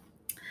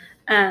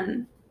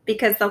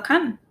 Because they'll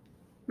come,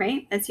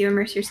 right? As you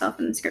immerse yourself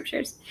in the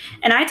scriptures.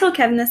 And I told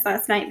Kevin this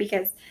last night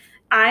because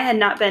I had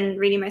not been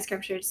reading my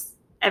scriptures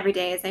every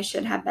day as I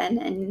should have been,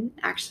 and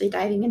actually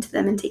diving into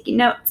them and taking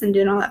notes and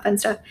doing all that fun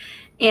stuff.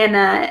 And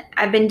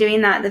I've been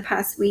doing that the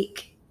past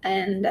week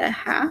and a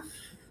half,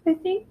 I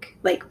think,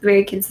 like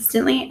very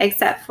consistently,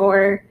 except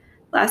for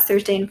last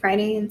Thursday and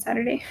Friday and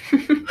Saturday.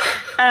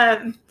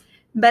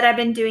 But I've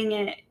been doing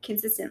it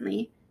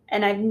consistently,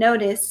 and I've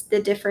noticed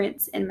the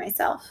difference in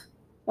myself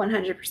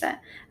 100%.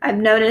 I've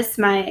noticed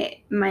my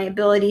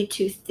ability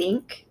to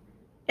think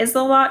is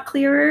a lot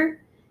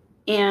clearer,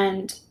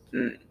 and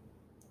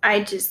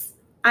I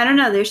don't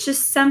know, there's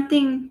just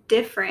something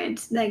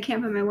different that I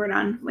can't put my word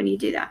on when you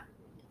do that,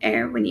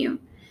 or when you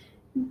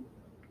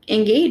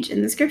engage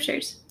in the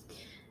scriptures.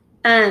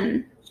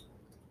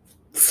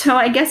 So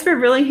I guess we're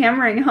really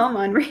hammering home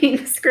on reading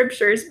the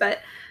scriptures, but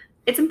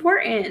it's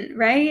important,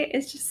 right?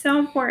 It's just so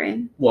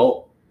important.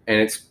 Well, and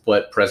it's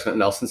what President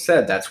Nelson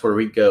said. That's where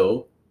we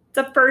go. It's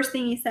the first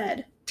thing he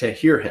said. To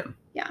hear him.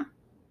 Yeah.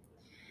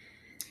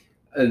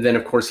 And then,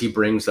 of course, he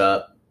brings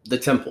up the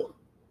temple.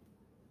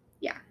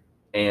 Yeah.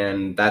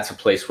 And that's a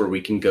place where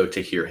we can go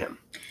to hear him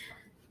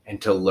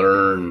and to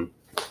learn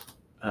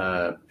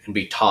and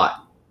be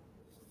taught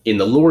in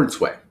the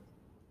Lord's way.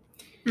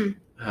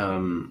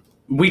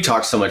 We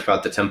talked so much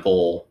about the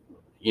temple,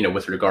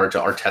 with regard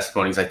to our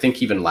testimonies. I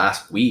think even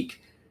last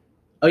week.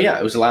 Oh, yeah,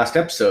 it was the last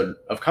episode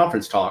of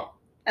Conference Talk.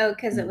 Oh,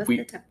 because it was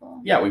the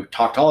temple. Yeah, we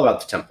talked all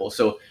about the temple.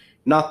 So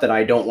not that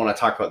I don't want to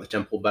talk about the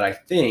temple, but I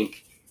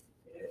think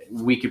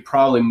we could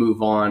probably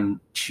move on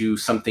to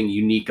something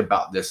unique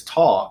about this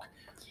talk,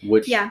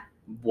 which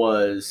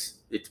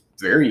it's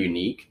very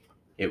unique.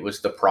 It was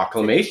the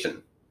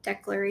proclamation.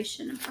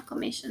 Declaration and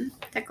proclamation.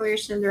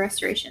 Declaration of the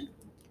restoration.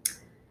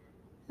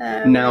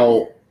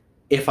 Now,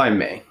 if I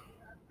may,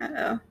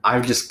 Uh-oh.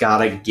 I've just got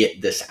to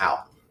get this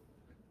out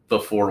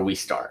before we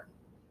start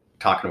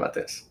talking about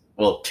this.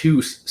 Well,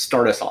 to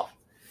start us off.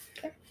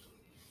 Okay.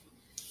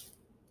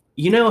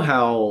 You know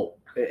how,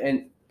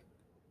 and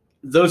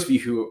those of you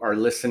who are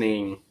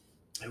listening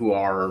who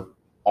are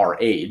our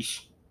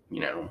age,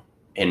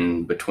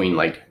 in between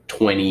like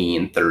 20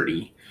 and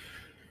 30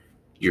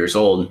 years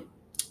old,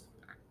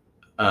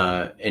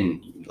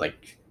 and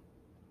like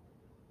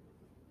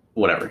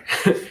whatever.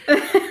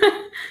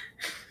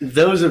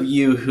 Those of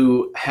you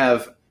who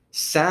have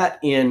sat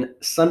in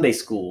Sunday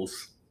school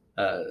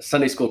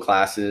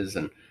classes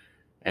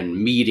and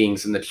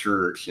meetings in the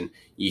church, and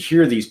you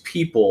hear these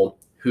people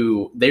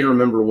who they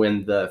remember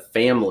when the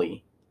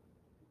family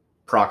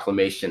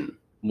proclamation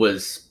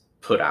was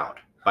put out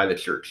by the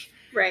church.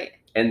 Right.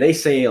 And they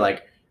say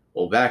like,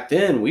 well, back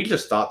then we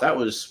just thought that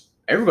was,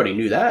 everybody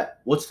knew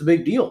that. What's the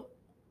big deal?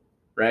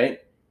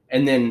 Right.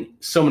 And then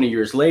so many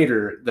years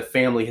later, the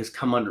family has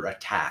come under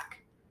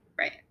attack.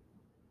 Right.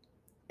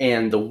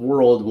 And the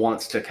world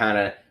wants to kind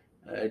of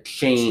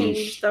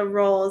change the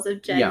roles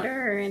of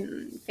gender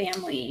and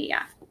family.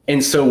 Yeah.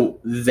 And so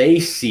they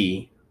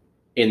see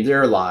in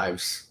their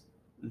lives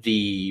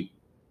the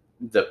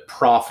the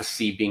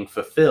prophecy being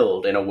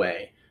fulfilled in a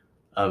way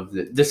of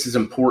this is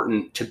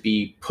important to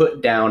be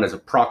put down as a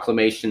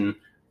proclamation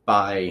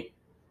by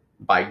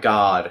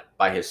God,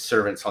 by his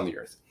servants on the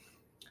earth.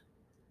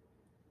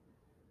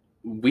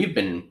 We've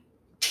been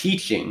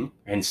teaching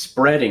and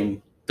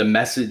spreading the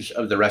message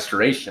of the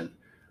restoration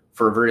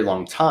for a very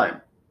long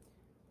time.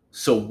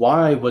 So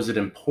why was it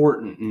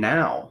important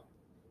now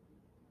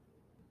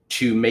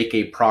to make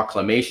a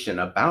proclamation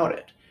about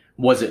it?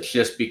 Was it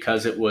just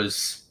because it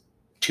was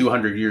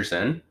 200 years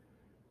in?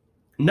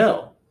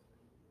 No.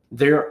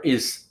 There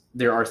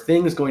are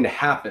things going to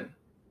happen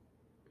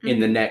in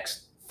the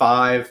next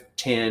 5,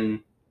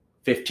 10,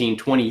 15,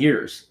 20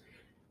 years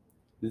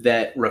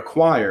that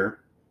require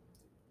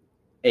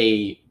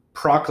a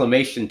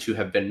proclamation to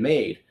have been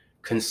made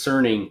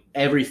concerning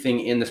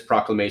everything in this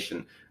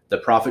proclamation. The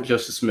prophet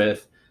Joseph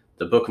Smith,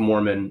 the Book of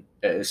Mormon,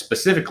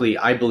 specifically,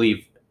 I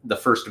believe, the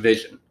first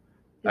vision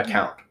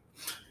account.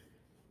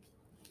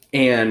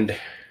 And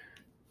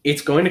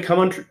it's going to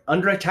come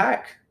under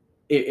attack.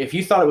 If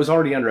you thought it was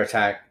already under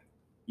attack,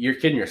 you're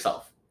kidding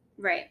yourself.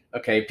 Right.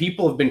 Okay.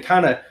 People have been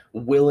kind of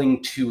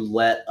willing to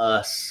let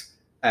us,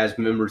 as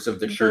members of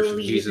the Church of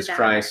Jesus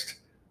Christ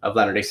of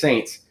Latter-day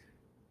Saints,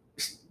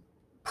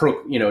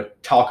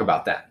 talk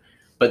about that.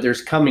 But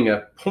there's coming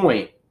a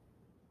point,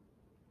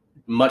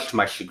 much to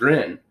my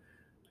chagrin,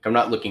 I'm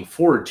not looking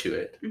forward to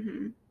it,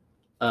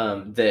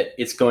 that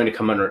it's going to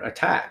come under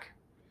attack.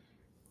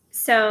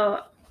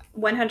 So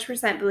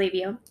 100% believe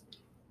you.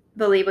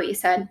 Believe what you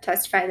said.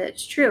 Testify that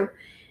it's true.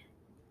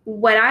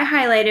 What I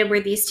highlighted were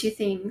these two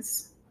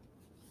things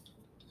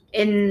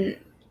in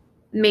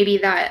maybe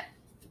that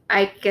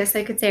I guess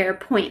I could say are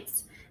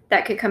points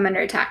that could come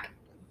under attack.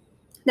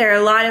 There are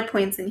a lot of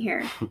points in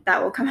here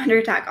that will come under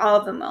attack. All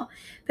of them will.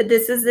 But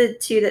this is the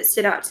two that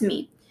stood out to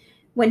me.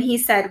 When he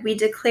said, we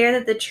declare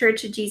that the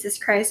Church of Jesus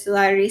Christ of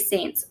Latter-day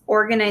Saints,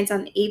 organized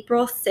on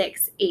April 6,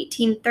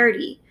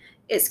 1830,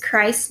 is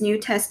Christ's New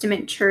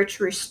Testament church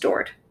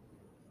restored.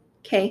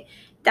 Okay,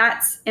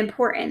 that's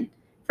important.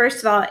 First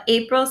of all,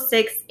 April 6,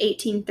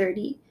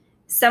 1830.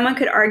 Someone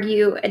could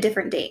argue a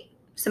different date.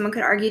 Someone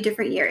could argue a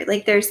different year.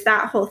 Like, there's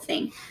that whole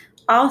thing.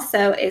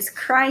 Also, is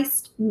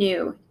Christ's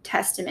New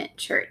Testament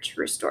church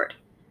restored?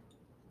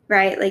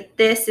 Right? Like,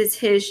 this is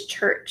his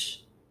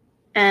church.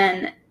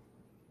 And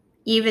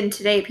even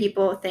today,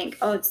 people think,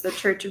 oh, it's the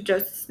Church of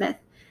Joseph Smith.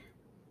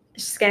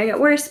 It's just going to get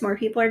worse. More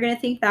people are going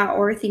to think that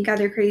or think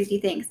other crazy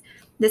things.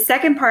 The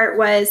second part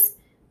was,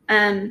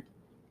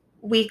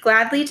 we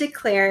gladly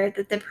declare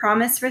that the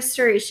promised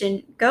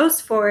restoration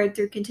goes forward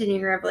through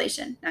continuing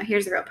revelation. Now,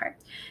 here's the real part.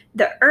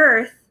 The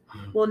earth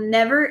will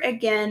never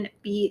again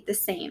be the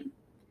same,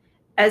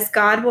 as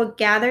God will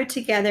gather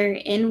together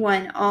in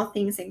one all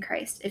things in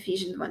Christ.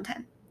 Ephesians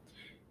 1:10.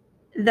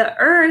 The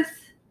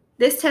earth,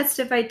 this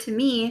testified to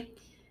me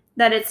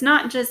that it's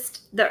not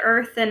just the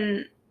earth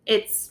and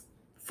its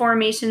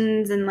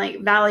formations and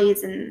like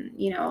valleys and,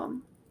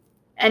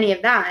 any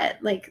of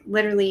that, like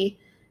literally,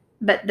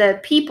 but the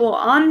people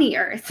on the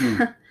earth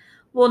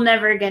will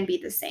never again be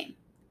the same.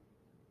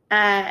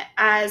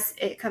 As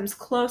it comes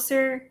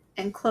closer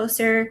and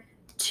closer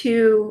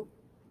to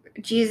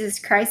Jesus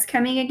Christ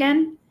coming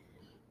again,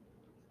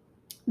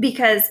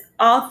 because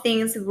all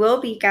things will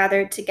be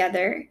gathered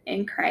together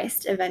in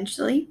Christ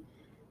eventually.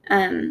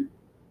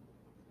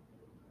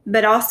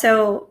 But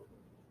also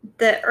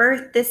the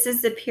earth, this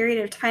is a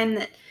period of time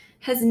that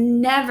has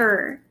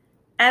never,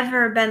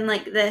 ever been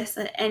like this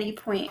at any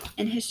point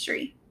in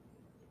history.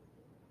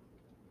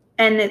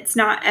 And it's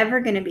not ever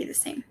going to be the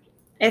same.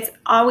 It's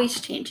always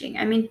changing.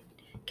 I mean,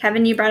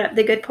 Kevin, you brought up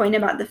the good point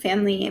about the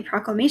family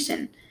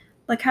proclamation.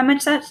 Look how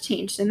much that's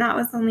changed. And that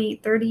was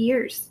only 30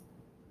 years.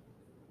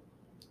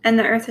 And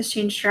the earth has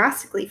changed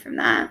drastically from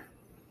that.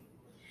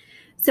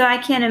 So I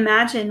can't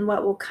imagine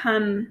what will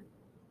come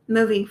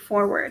moving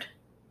forward.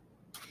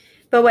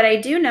 But what I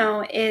do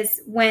know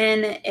is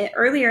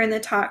earlier in the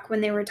talk,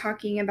 when they were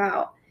talking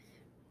about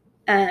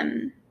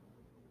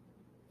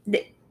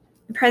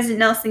President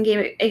Nelson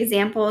gave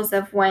examples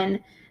of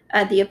when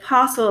the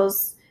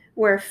apostles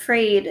were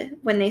afraid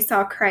when they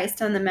saw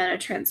Christ on the Mount of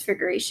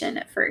Transfiguration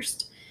at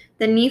first.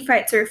 The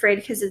Nephites were afraid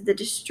because of the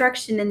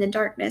destruction and the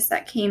darkness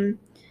that came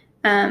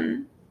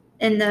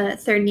in the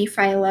 3rd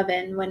Nephi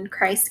 11 when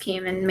Christ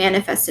came and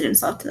manifested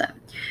himself to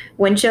them.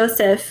 When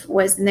Joseph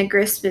was in the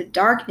grasp of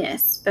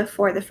darkness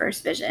before the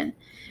first vision.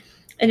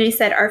 And he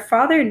said, our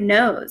Father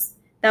knows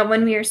that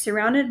when we are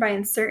surrounded by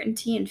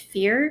uncertainty and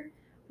fear,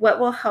 what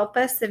will help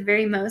us the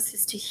very most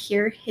is to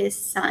hear his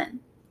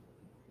Son.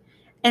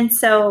 And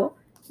so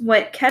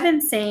what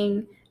Kevin's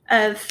saying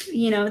of,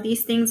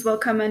 these things will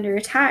come under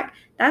attack,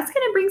 that's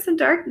going to bring some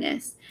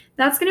darkness.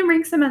 That's going to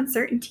bring some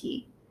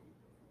uncertainty.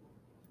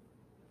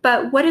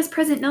 But what is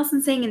President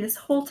Nelson saying in this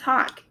whole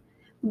talk?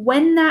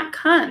 When that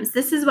comes,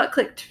 this is what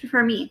clicked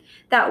for me,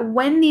 that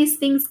when these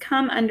things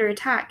come under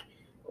attack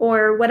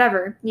or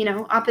whatever,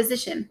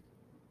 opposition,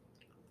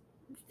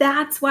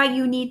 that's why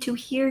you need to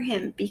hear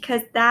him,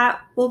 because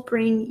that will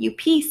bring you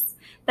peace.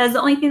 That's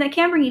the only thing that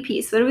can bring you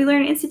peace. What did we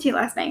learn at Institute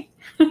last night?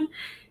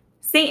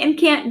 Satan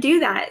can't do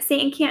that.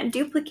 Satan can't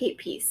duplicate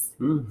peace.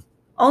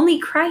 Only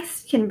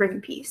Christ can bring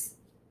peace,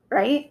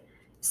 right?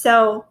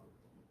 So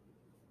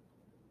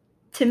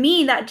to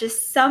me, that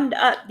just summed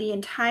up the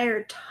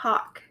entire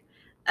talk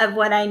of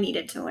what I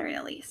needed to learn,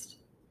 at least.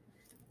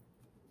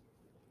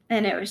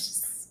 And it was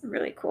just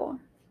really cool.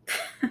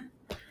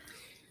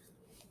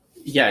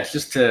 Yeah, it's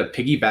just to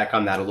piggyback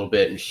on that a little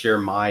bit and share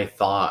my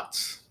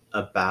thoughts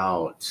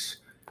about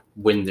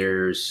when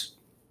there's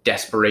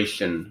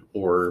desperation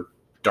or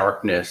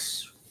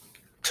darkness,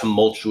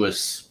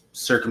 tumultuous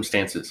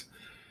circumstances,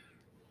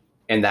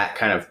 and that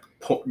kind of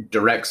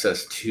directs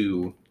us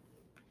to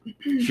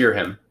hear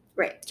him,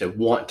 right? To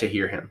want to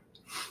hear him.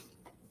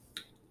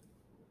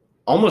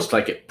 Almost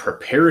like it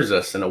prepares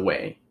us in a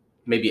way.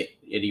 Maybe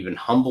it even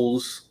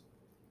humbles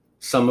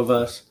some of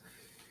us.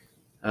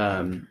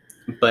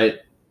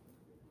 But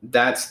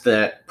that's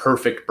that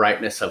perfect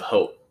brightness of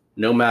hope.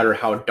 No matter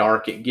how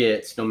dark it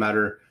gets, no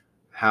matter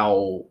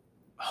how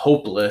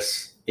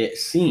hopeless it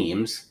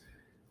seems,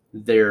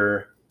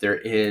 there's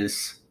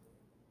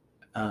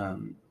a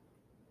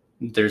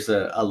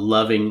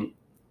loving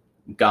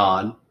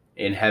God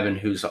in heaven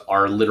who's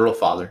our literal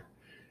Father.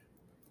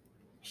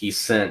 He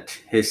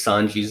sent his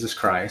Son, Jesus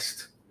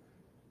Christ,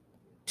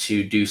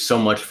 to do so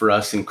much for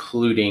us,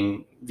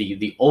 including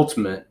the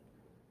ultimate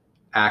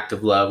act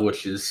of love,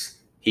 which is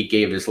he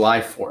gave his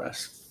life for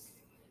us.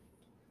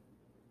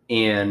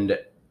 And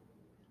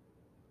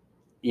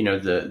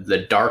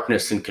the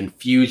darkness and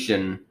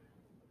confusion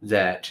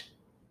that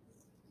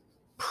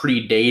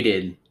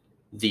predated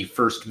the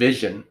first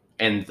vision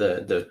and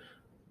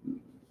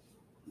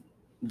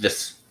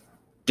this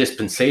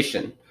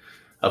dispensation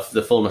of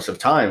the fullness of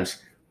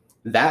times,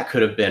 that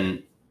could have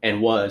been and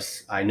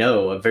was, I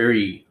know, a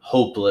very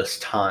hopeless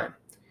time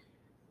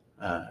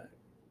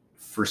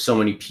for so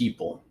many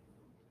people.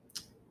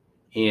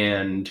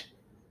 And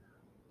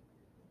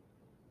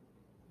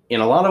in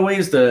a lot of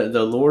ways, the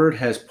Lord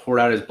has poured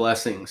out his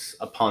blessings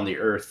upon the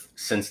earth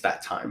since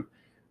that time,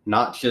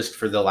 not just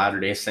for the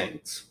Latter-day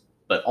Saints,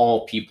 but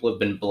all people have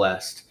been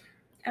blessed.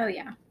 Oh,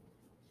 yeah.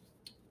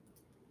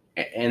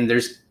 And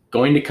there's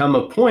going to come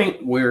a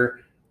point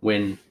where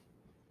when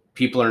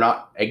people are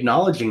not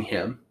acknowledging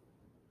him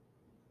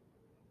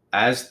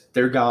as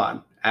their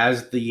God,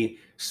 as the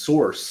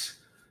source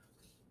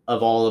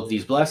of all of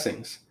these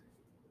blessings,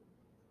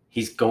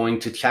 he's going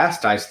to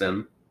chastise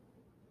them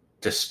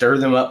to stir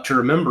them up to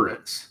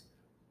remembrance.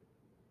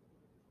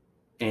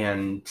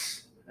 And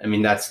I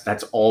mean,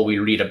 that's all we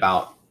read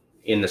about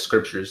in the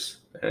scriptures,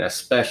 and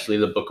especially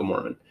the Book of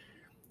Mormon.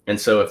 And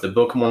so if the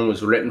Book of Mormon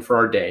was written for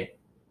our day,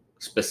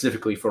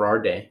 specifically for our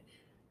day,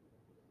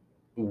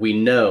 we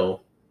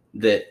know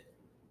that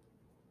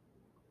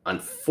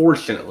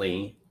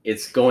unfortunately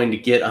it's going to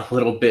get a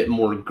little bit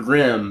more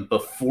grim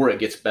before it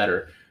gets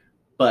better,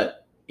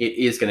 but it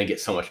is going to get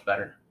so much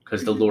better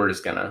because the Lord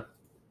is gonna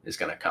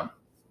come.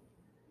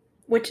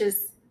 Which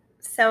is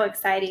so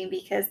exciting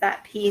because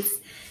that peace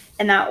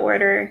and that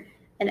order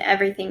and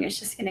everything is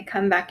just going to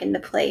come back into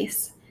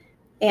place.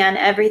 And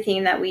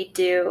everything that we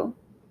do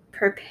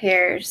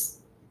prepares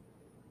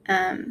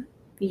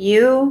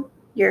you,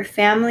 your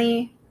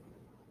family.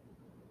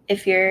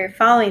 If you're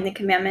following the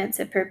commandments,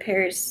 it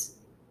prepares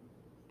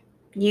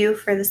you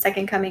for the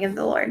second coming of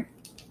the Lord.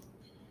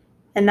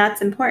 And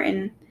that's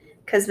important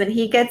because when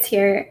he gets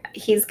here,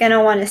 he's going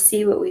to want to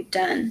see what we've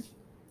done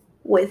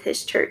with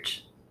his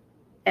church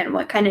and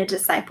what kind of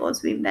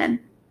disciples we've been.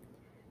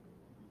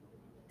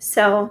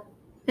 So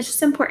it's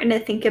just important to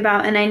think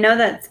about. And I know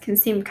that can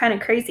seem kind of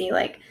crazy,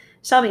 like,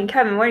 Shelby and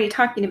Kevin, what are you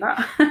talking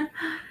about?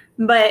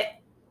 But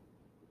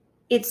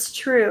it's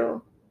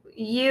true.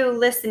 You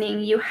listening,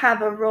 you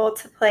have a role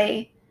to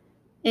play,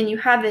 and you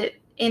have an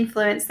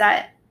influence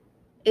that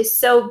is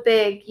so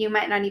big you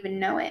might not even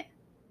know it,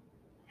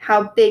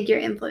 how big your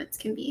influence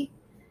can be.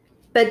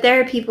 But there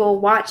are people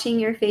watching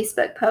your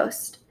Facebook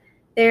post.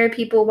 There are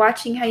people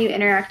watching how you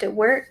interact at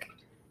work.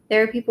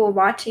 There are people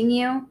watching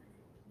you,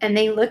 and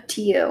they look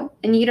to you,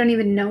 and you don't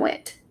even know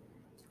it.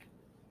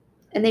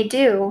 And they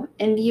do,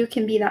 and you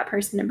can be that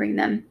person to bring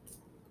them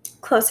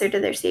closer to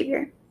their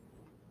Savior.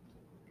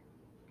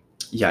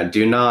 Yeah,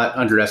 do not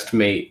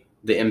underestimate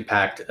the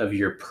impact of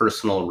your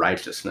personal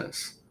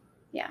righteousness.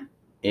 Yeah.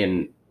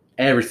 In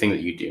everything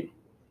that you do,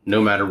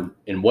 no matter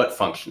in what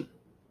function.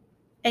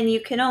 And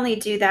you can only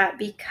do that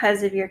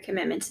because of your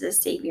commitment to the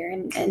Savior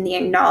and the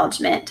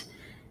acknowledgement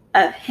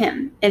of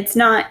him. It's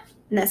not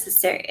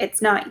necessary.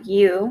 It's not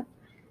you.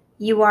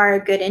 You are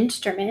a good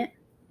instrument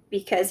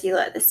because you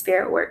let the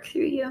Spirit work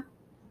through you.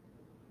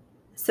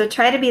 So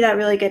try to be that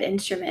really good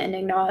instrument and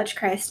acknowledge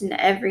Christ in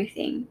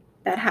everything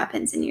that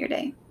happens in your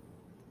day.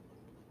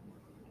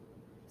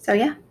 So,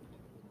 yeah.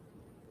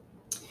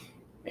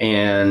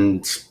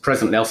 And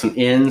President Nelson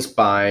ends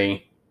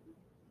by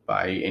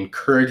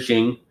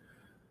encouraging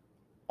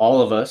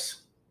all of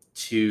us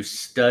to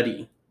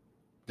study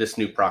this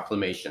new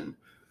proclamation,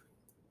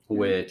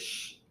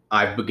 which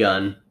I've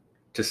begun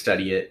to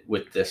study it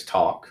with this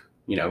talk,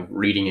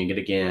 reading it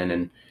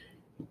again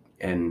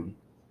and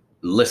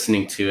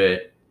listening to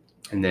it,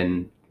 and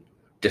then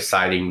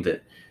deciding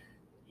that,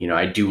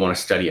 I do want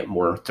to study it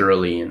more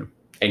thoroughly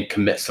and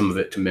commit some of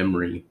it to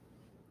memory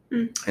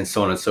and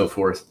so on and so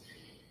forth.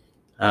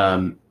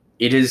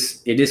 It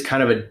is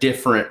kind of a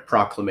different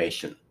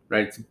proclamation,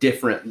 right? It's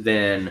different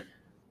than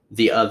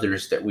the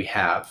others that we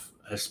have,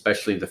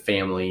 especially the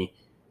family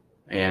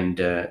and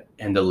the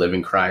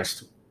living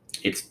Christ.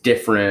 It's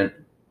different.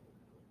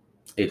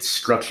 It's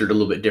structured a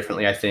little bit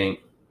differently, I think,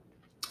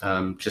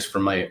 just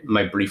from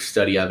my brief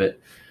study of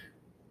it.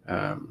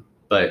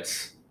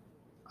 But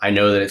I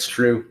know that it's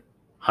true,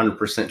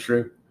 100%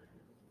 true.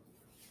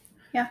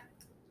 Yeah.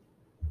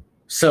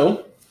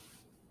 So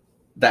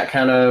that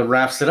kind of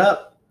wraps it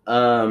up.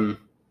 Oh,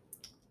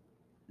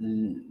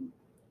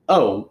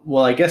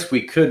 well, I guess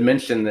we could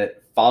mention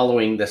that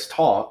following this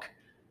talk.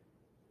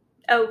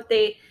 Oh,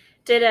 they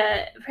did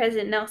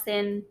President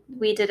Nelson,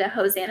 we did a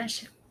Hosanna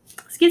shout.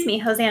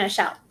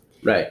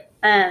 Right.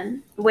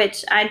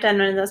 Which I'd done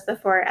one of those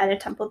before at a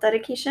temple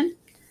dedication,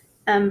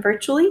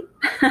 virtually,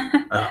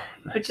 nice.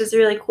 Which is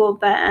really cool.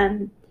 But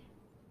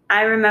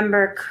I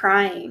remember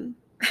crying,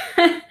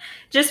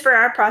 just for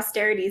our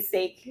posterity's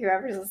sake,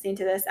 whoever's listening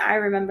to this. I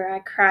remember I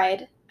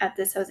cried at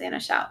this Hosanna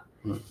shout.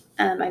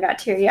 I got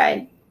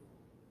teary-eyed.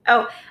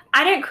 Oh,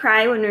 I didn't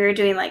cry when we were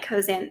doing like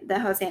the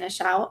Hosanna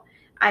shout.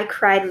 I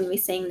cried when we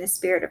sang the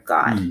Spirit of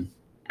God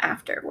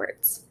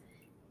afterwards.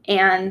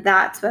 And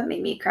that's what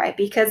made me cry,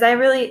 because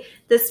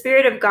the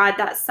Spirit of God,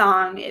 that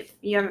song, if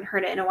you haven't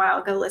heard it in a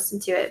while, go listen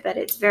to it. But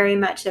it's very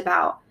much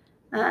about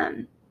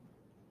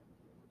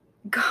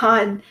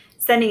God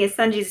sending his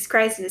son, Jesus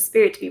Christ, and his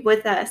Spirit to be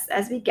with us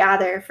as we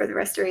gather for the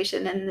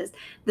restoration. And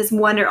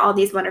all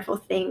these wonderful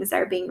things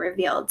are being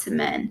revealed to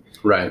men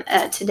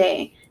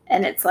today.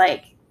 And it's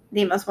like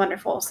the most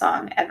wonderful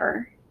song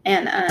ever.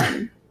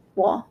 And,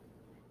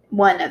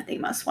 one of the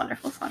most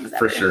wonderful songs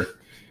ever. For sure.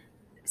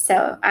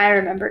 So I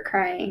remember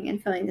crying and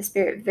feeling the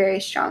Spirit very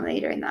strongly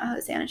during that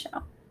Hosanna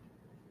shout.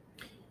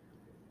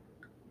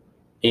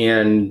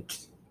 And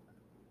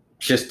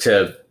just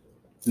to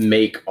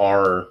make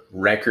our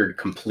record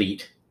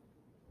complete,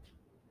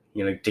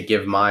 to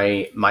give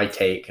my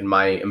take and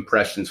my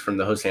impressions from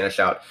the Hosanna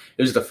shout,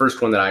 it was the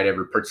first one that I'd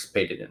ever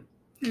participated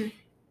in.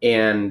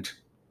 And,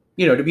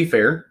 to be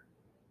fair,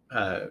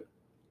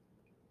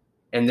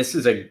 and this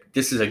is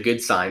a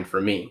good sign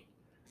for me.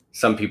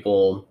 Some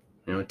people,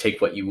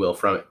 take what you will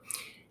from it.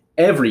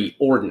 Every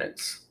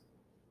ordinance,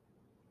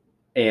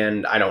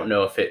 and I don't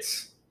know if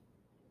it's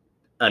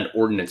an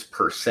ordinance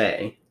per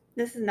se.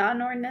 This is not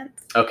an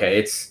ordinance. Okay,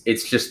 it's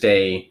just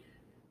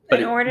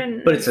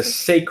ordinance. But it's a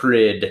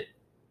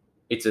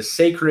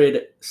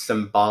sacred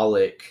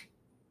symbolic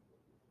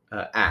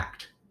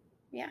act.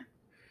 Yeah.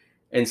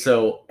 And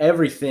so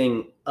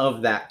everything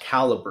of that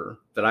caliber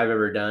that I've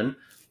ever done,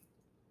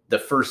 the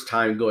first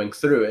time going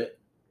through it,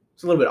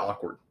 it's a little bit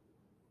awkward,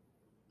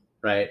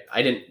 right?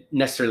 I didn't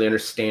necessarily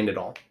understand it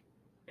all.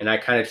 And I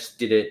kind of just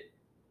did it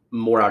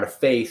more out of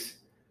faith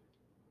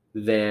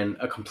than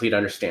a complete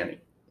understanding.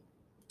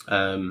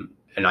 And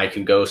I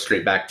can go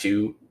straight back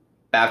to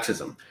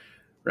baptism,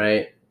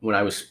 right? When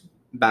I was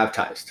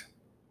baptized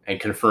and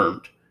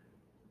confirmed,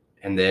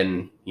 and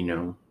then,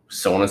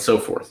 so on and so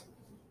forth.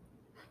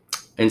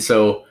 And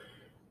so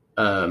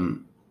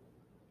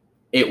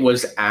it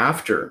was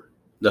after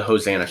the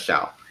Hosanna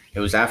shout. It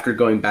was after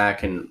going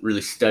back and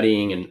really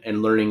studying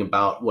and learning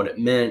about what it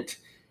meant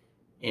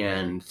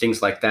and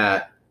things like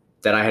that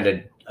I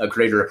had a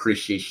greater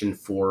appreciation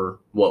for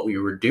what we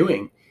were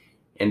doing.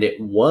 And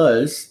it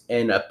was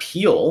an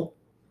appeal,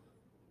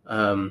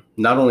 not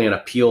only an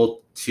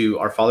appeal to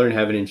our Father in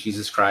heaven and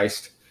Jesus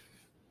Christ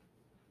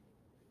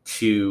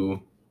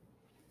to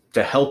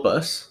help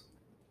us.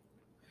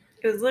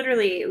 It was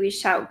literally, we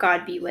shout,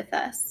 God be with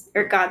us,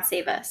 or God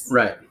save us.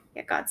 Right.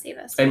 Yeah, God save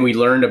us. And we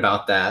learned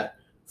about that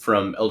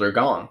from Elder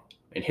Gong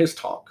in his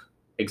talk,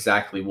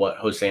 exactly what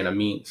Hosanna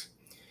means.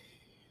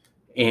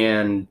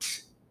 And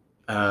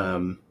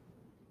so,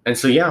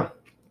 yeah.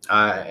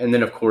 And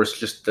then, of course,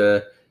 just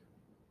a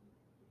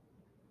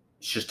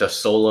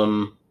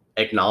solemn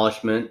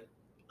acknowledgement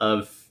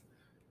of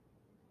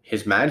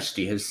his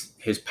majesty,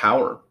 his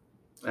power,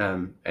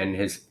 and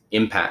his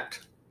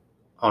impact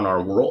on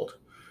our world,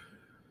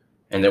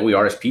 and that we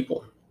are his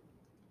people.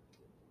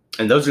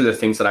 And those are the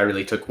things that I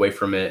really took away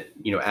from it,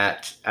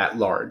 at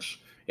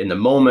large. In the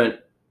moment,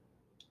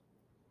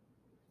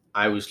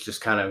 I was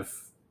just kind of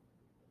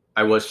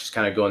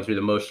going through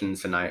the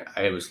motions, and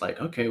I was like,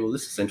 okay, well,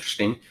 this is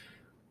interesting.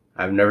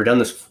 I've never done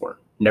this before,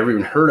 never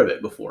even heard of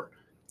it before.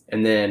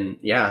 And then,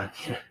 yeah,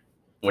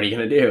 what are you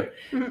going to do?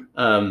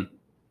 Mm-hmm.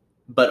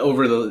 But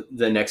over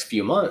the next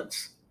few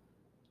months,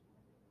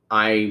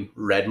 I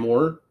read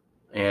more,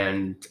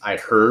 and I'd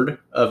heard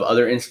of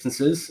other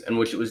instances in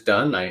which it was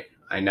done.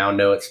 I now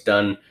know it's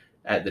done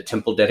at the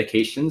temple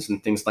dedications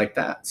and things like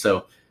that.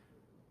 So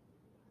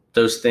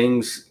those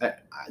things,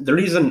 the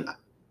reason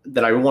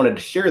that I wanted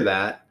to share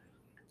that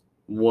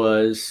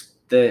was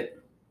that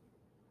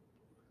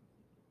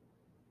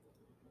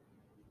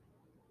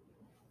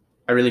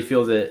I really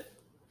feel that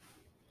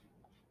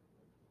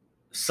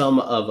some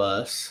of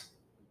us,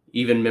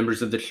 even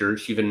members of the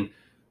church, even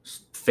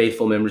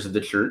faithful members of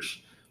the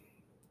church,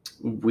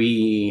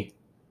 we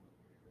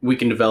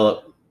can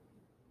develop,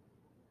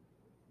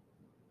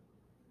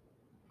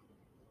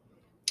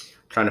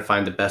 trying to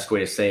find the best way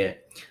to say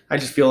it. I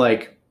just feel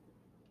like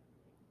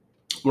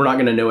we're not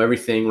going to know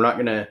everything. We're not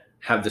going to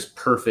have this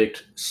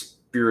perfect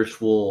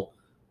spiritual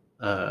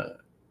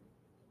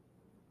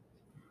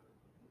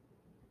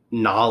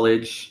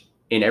knowledge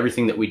in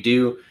everything that we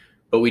do,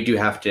 but we do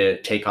have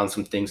to take on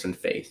some things in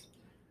faith.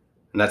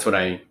 And that's what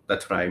I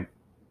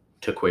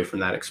took away from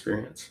that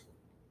experience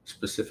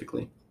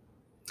specifically.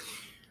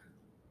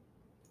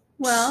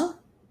 Well,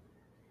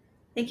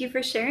 thank you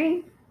for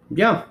sharing.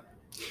 Yeah.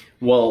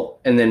 Well,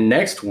 and then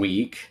next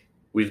week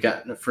we've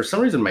got, for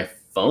some reason my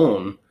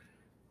phone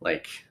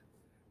like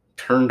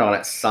turned on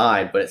its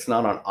side, but it's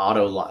not on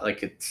auto,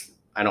 like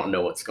I don't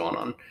know what's going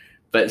on.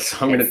 But so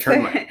I'm going to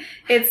turn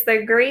It's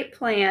The Great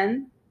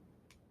Plan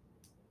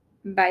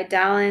by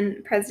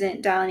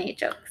President Dallin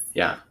H. Oaks.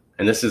 Yeah,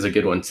 and this is a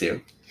good one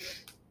too.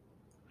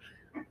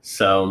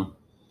 So,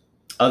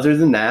 other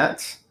than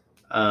that,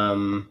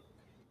 I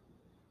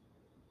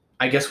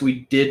guess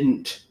we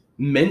didn't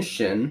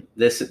mention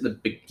this at the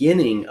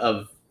beginning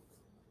of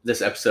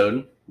this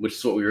episode, which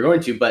is what we were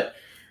going to, but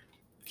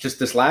just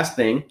this last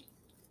thing.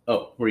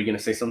 Oh, were you going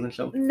to say something,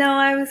 Shelby? No,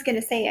 I was going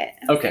to say it.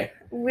 Okay.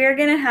 We're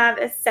going to have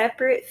a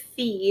separate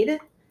feed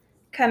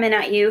coming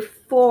at you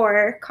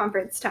for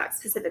Conference Talk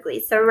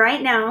specifically. So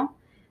right now,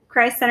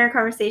 Christ Center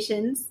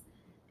Conversations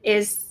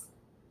is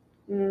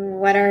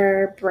what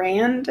our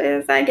brand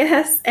is, I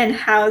guess, and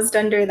housed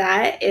under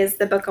that is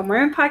the Book of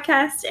Mormon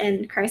podcast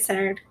and Christ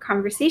Centered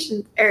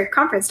Conversations or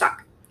Conference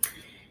Talk.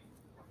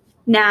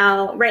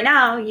 Now, right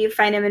now, you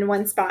find them in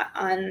one spot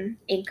on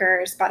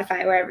Anchor,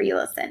 Spotify, wherever you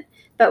listen.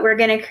 But we're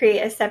going to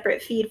create a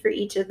separate feed for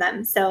each of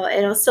them. So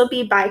it'll still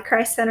be by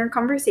Christ Centered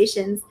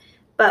Conversations,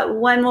 but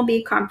one will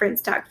be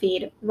Conference Talk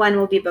feed, one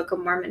will be Book of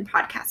Mormon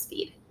podcast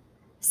feed.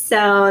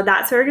 So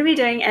that's what we're going to be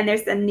doing. And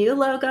there's a new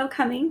logo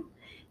coming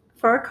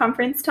for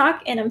Conference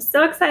Talk. And I'm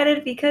so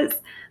excited because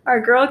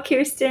our girl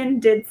Kirsten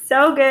did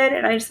so good.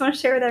 And I just want to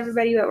share with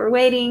everybody what we're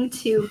waiting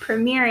to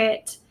premiere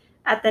it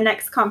at the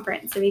next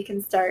conference so we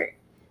can start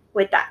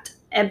with that.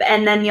 And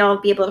then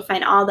you'll be able to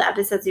find all the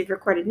episodes we've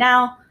recorded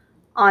now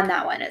on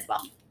that one as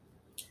well.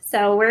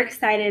 So we're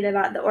excited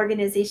about the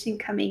organization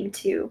coming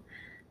to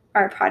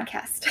our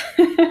podcast.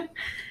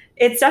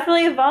 It's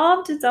definitely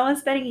evolved. It's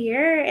almost been a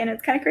year and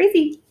it's kind of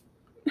crazy.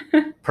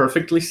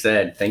 Perfectly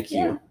said. Thank you.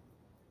 Yeah.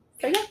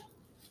 So yeah.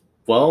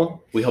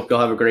 Well, we hope you'll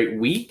have a great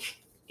week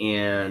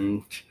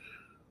and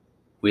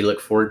we look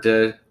forward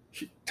to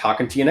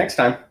talking to you next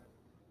time.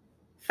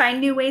 Find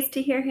new ways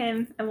to hear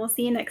him and we'll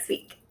see you next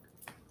week.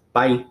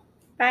 Bye.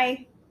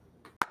 Bye.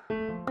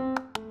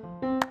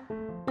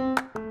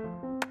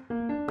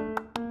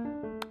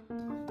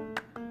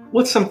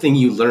 What's something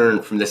you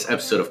learned from this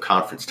episode of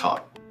Conference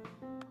Talk?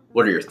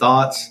 What are your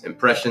thoughts,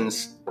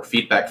 impressions, or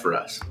feedback for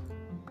us?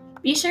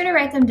 Be sure to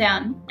write them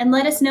down and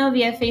let us know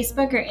via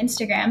Facebook or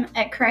Instagram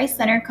at Christ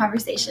Center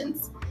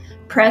Conversations.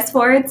 Press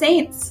forward,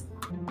 Saints!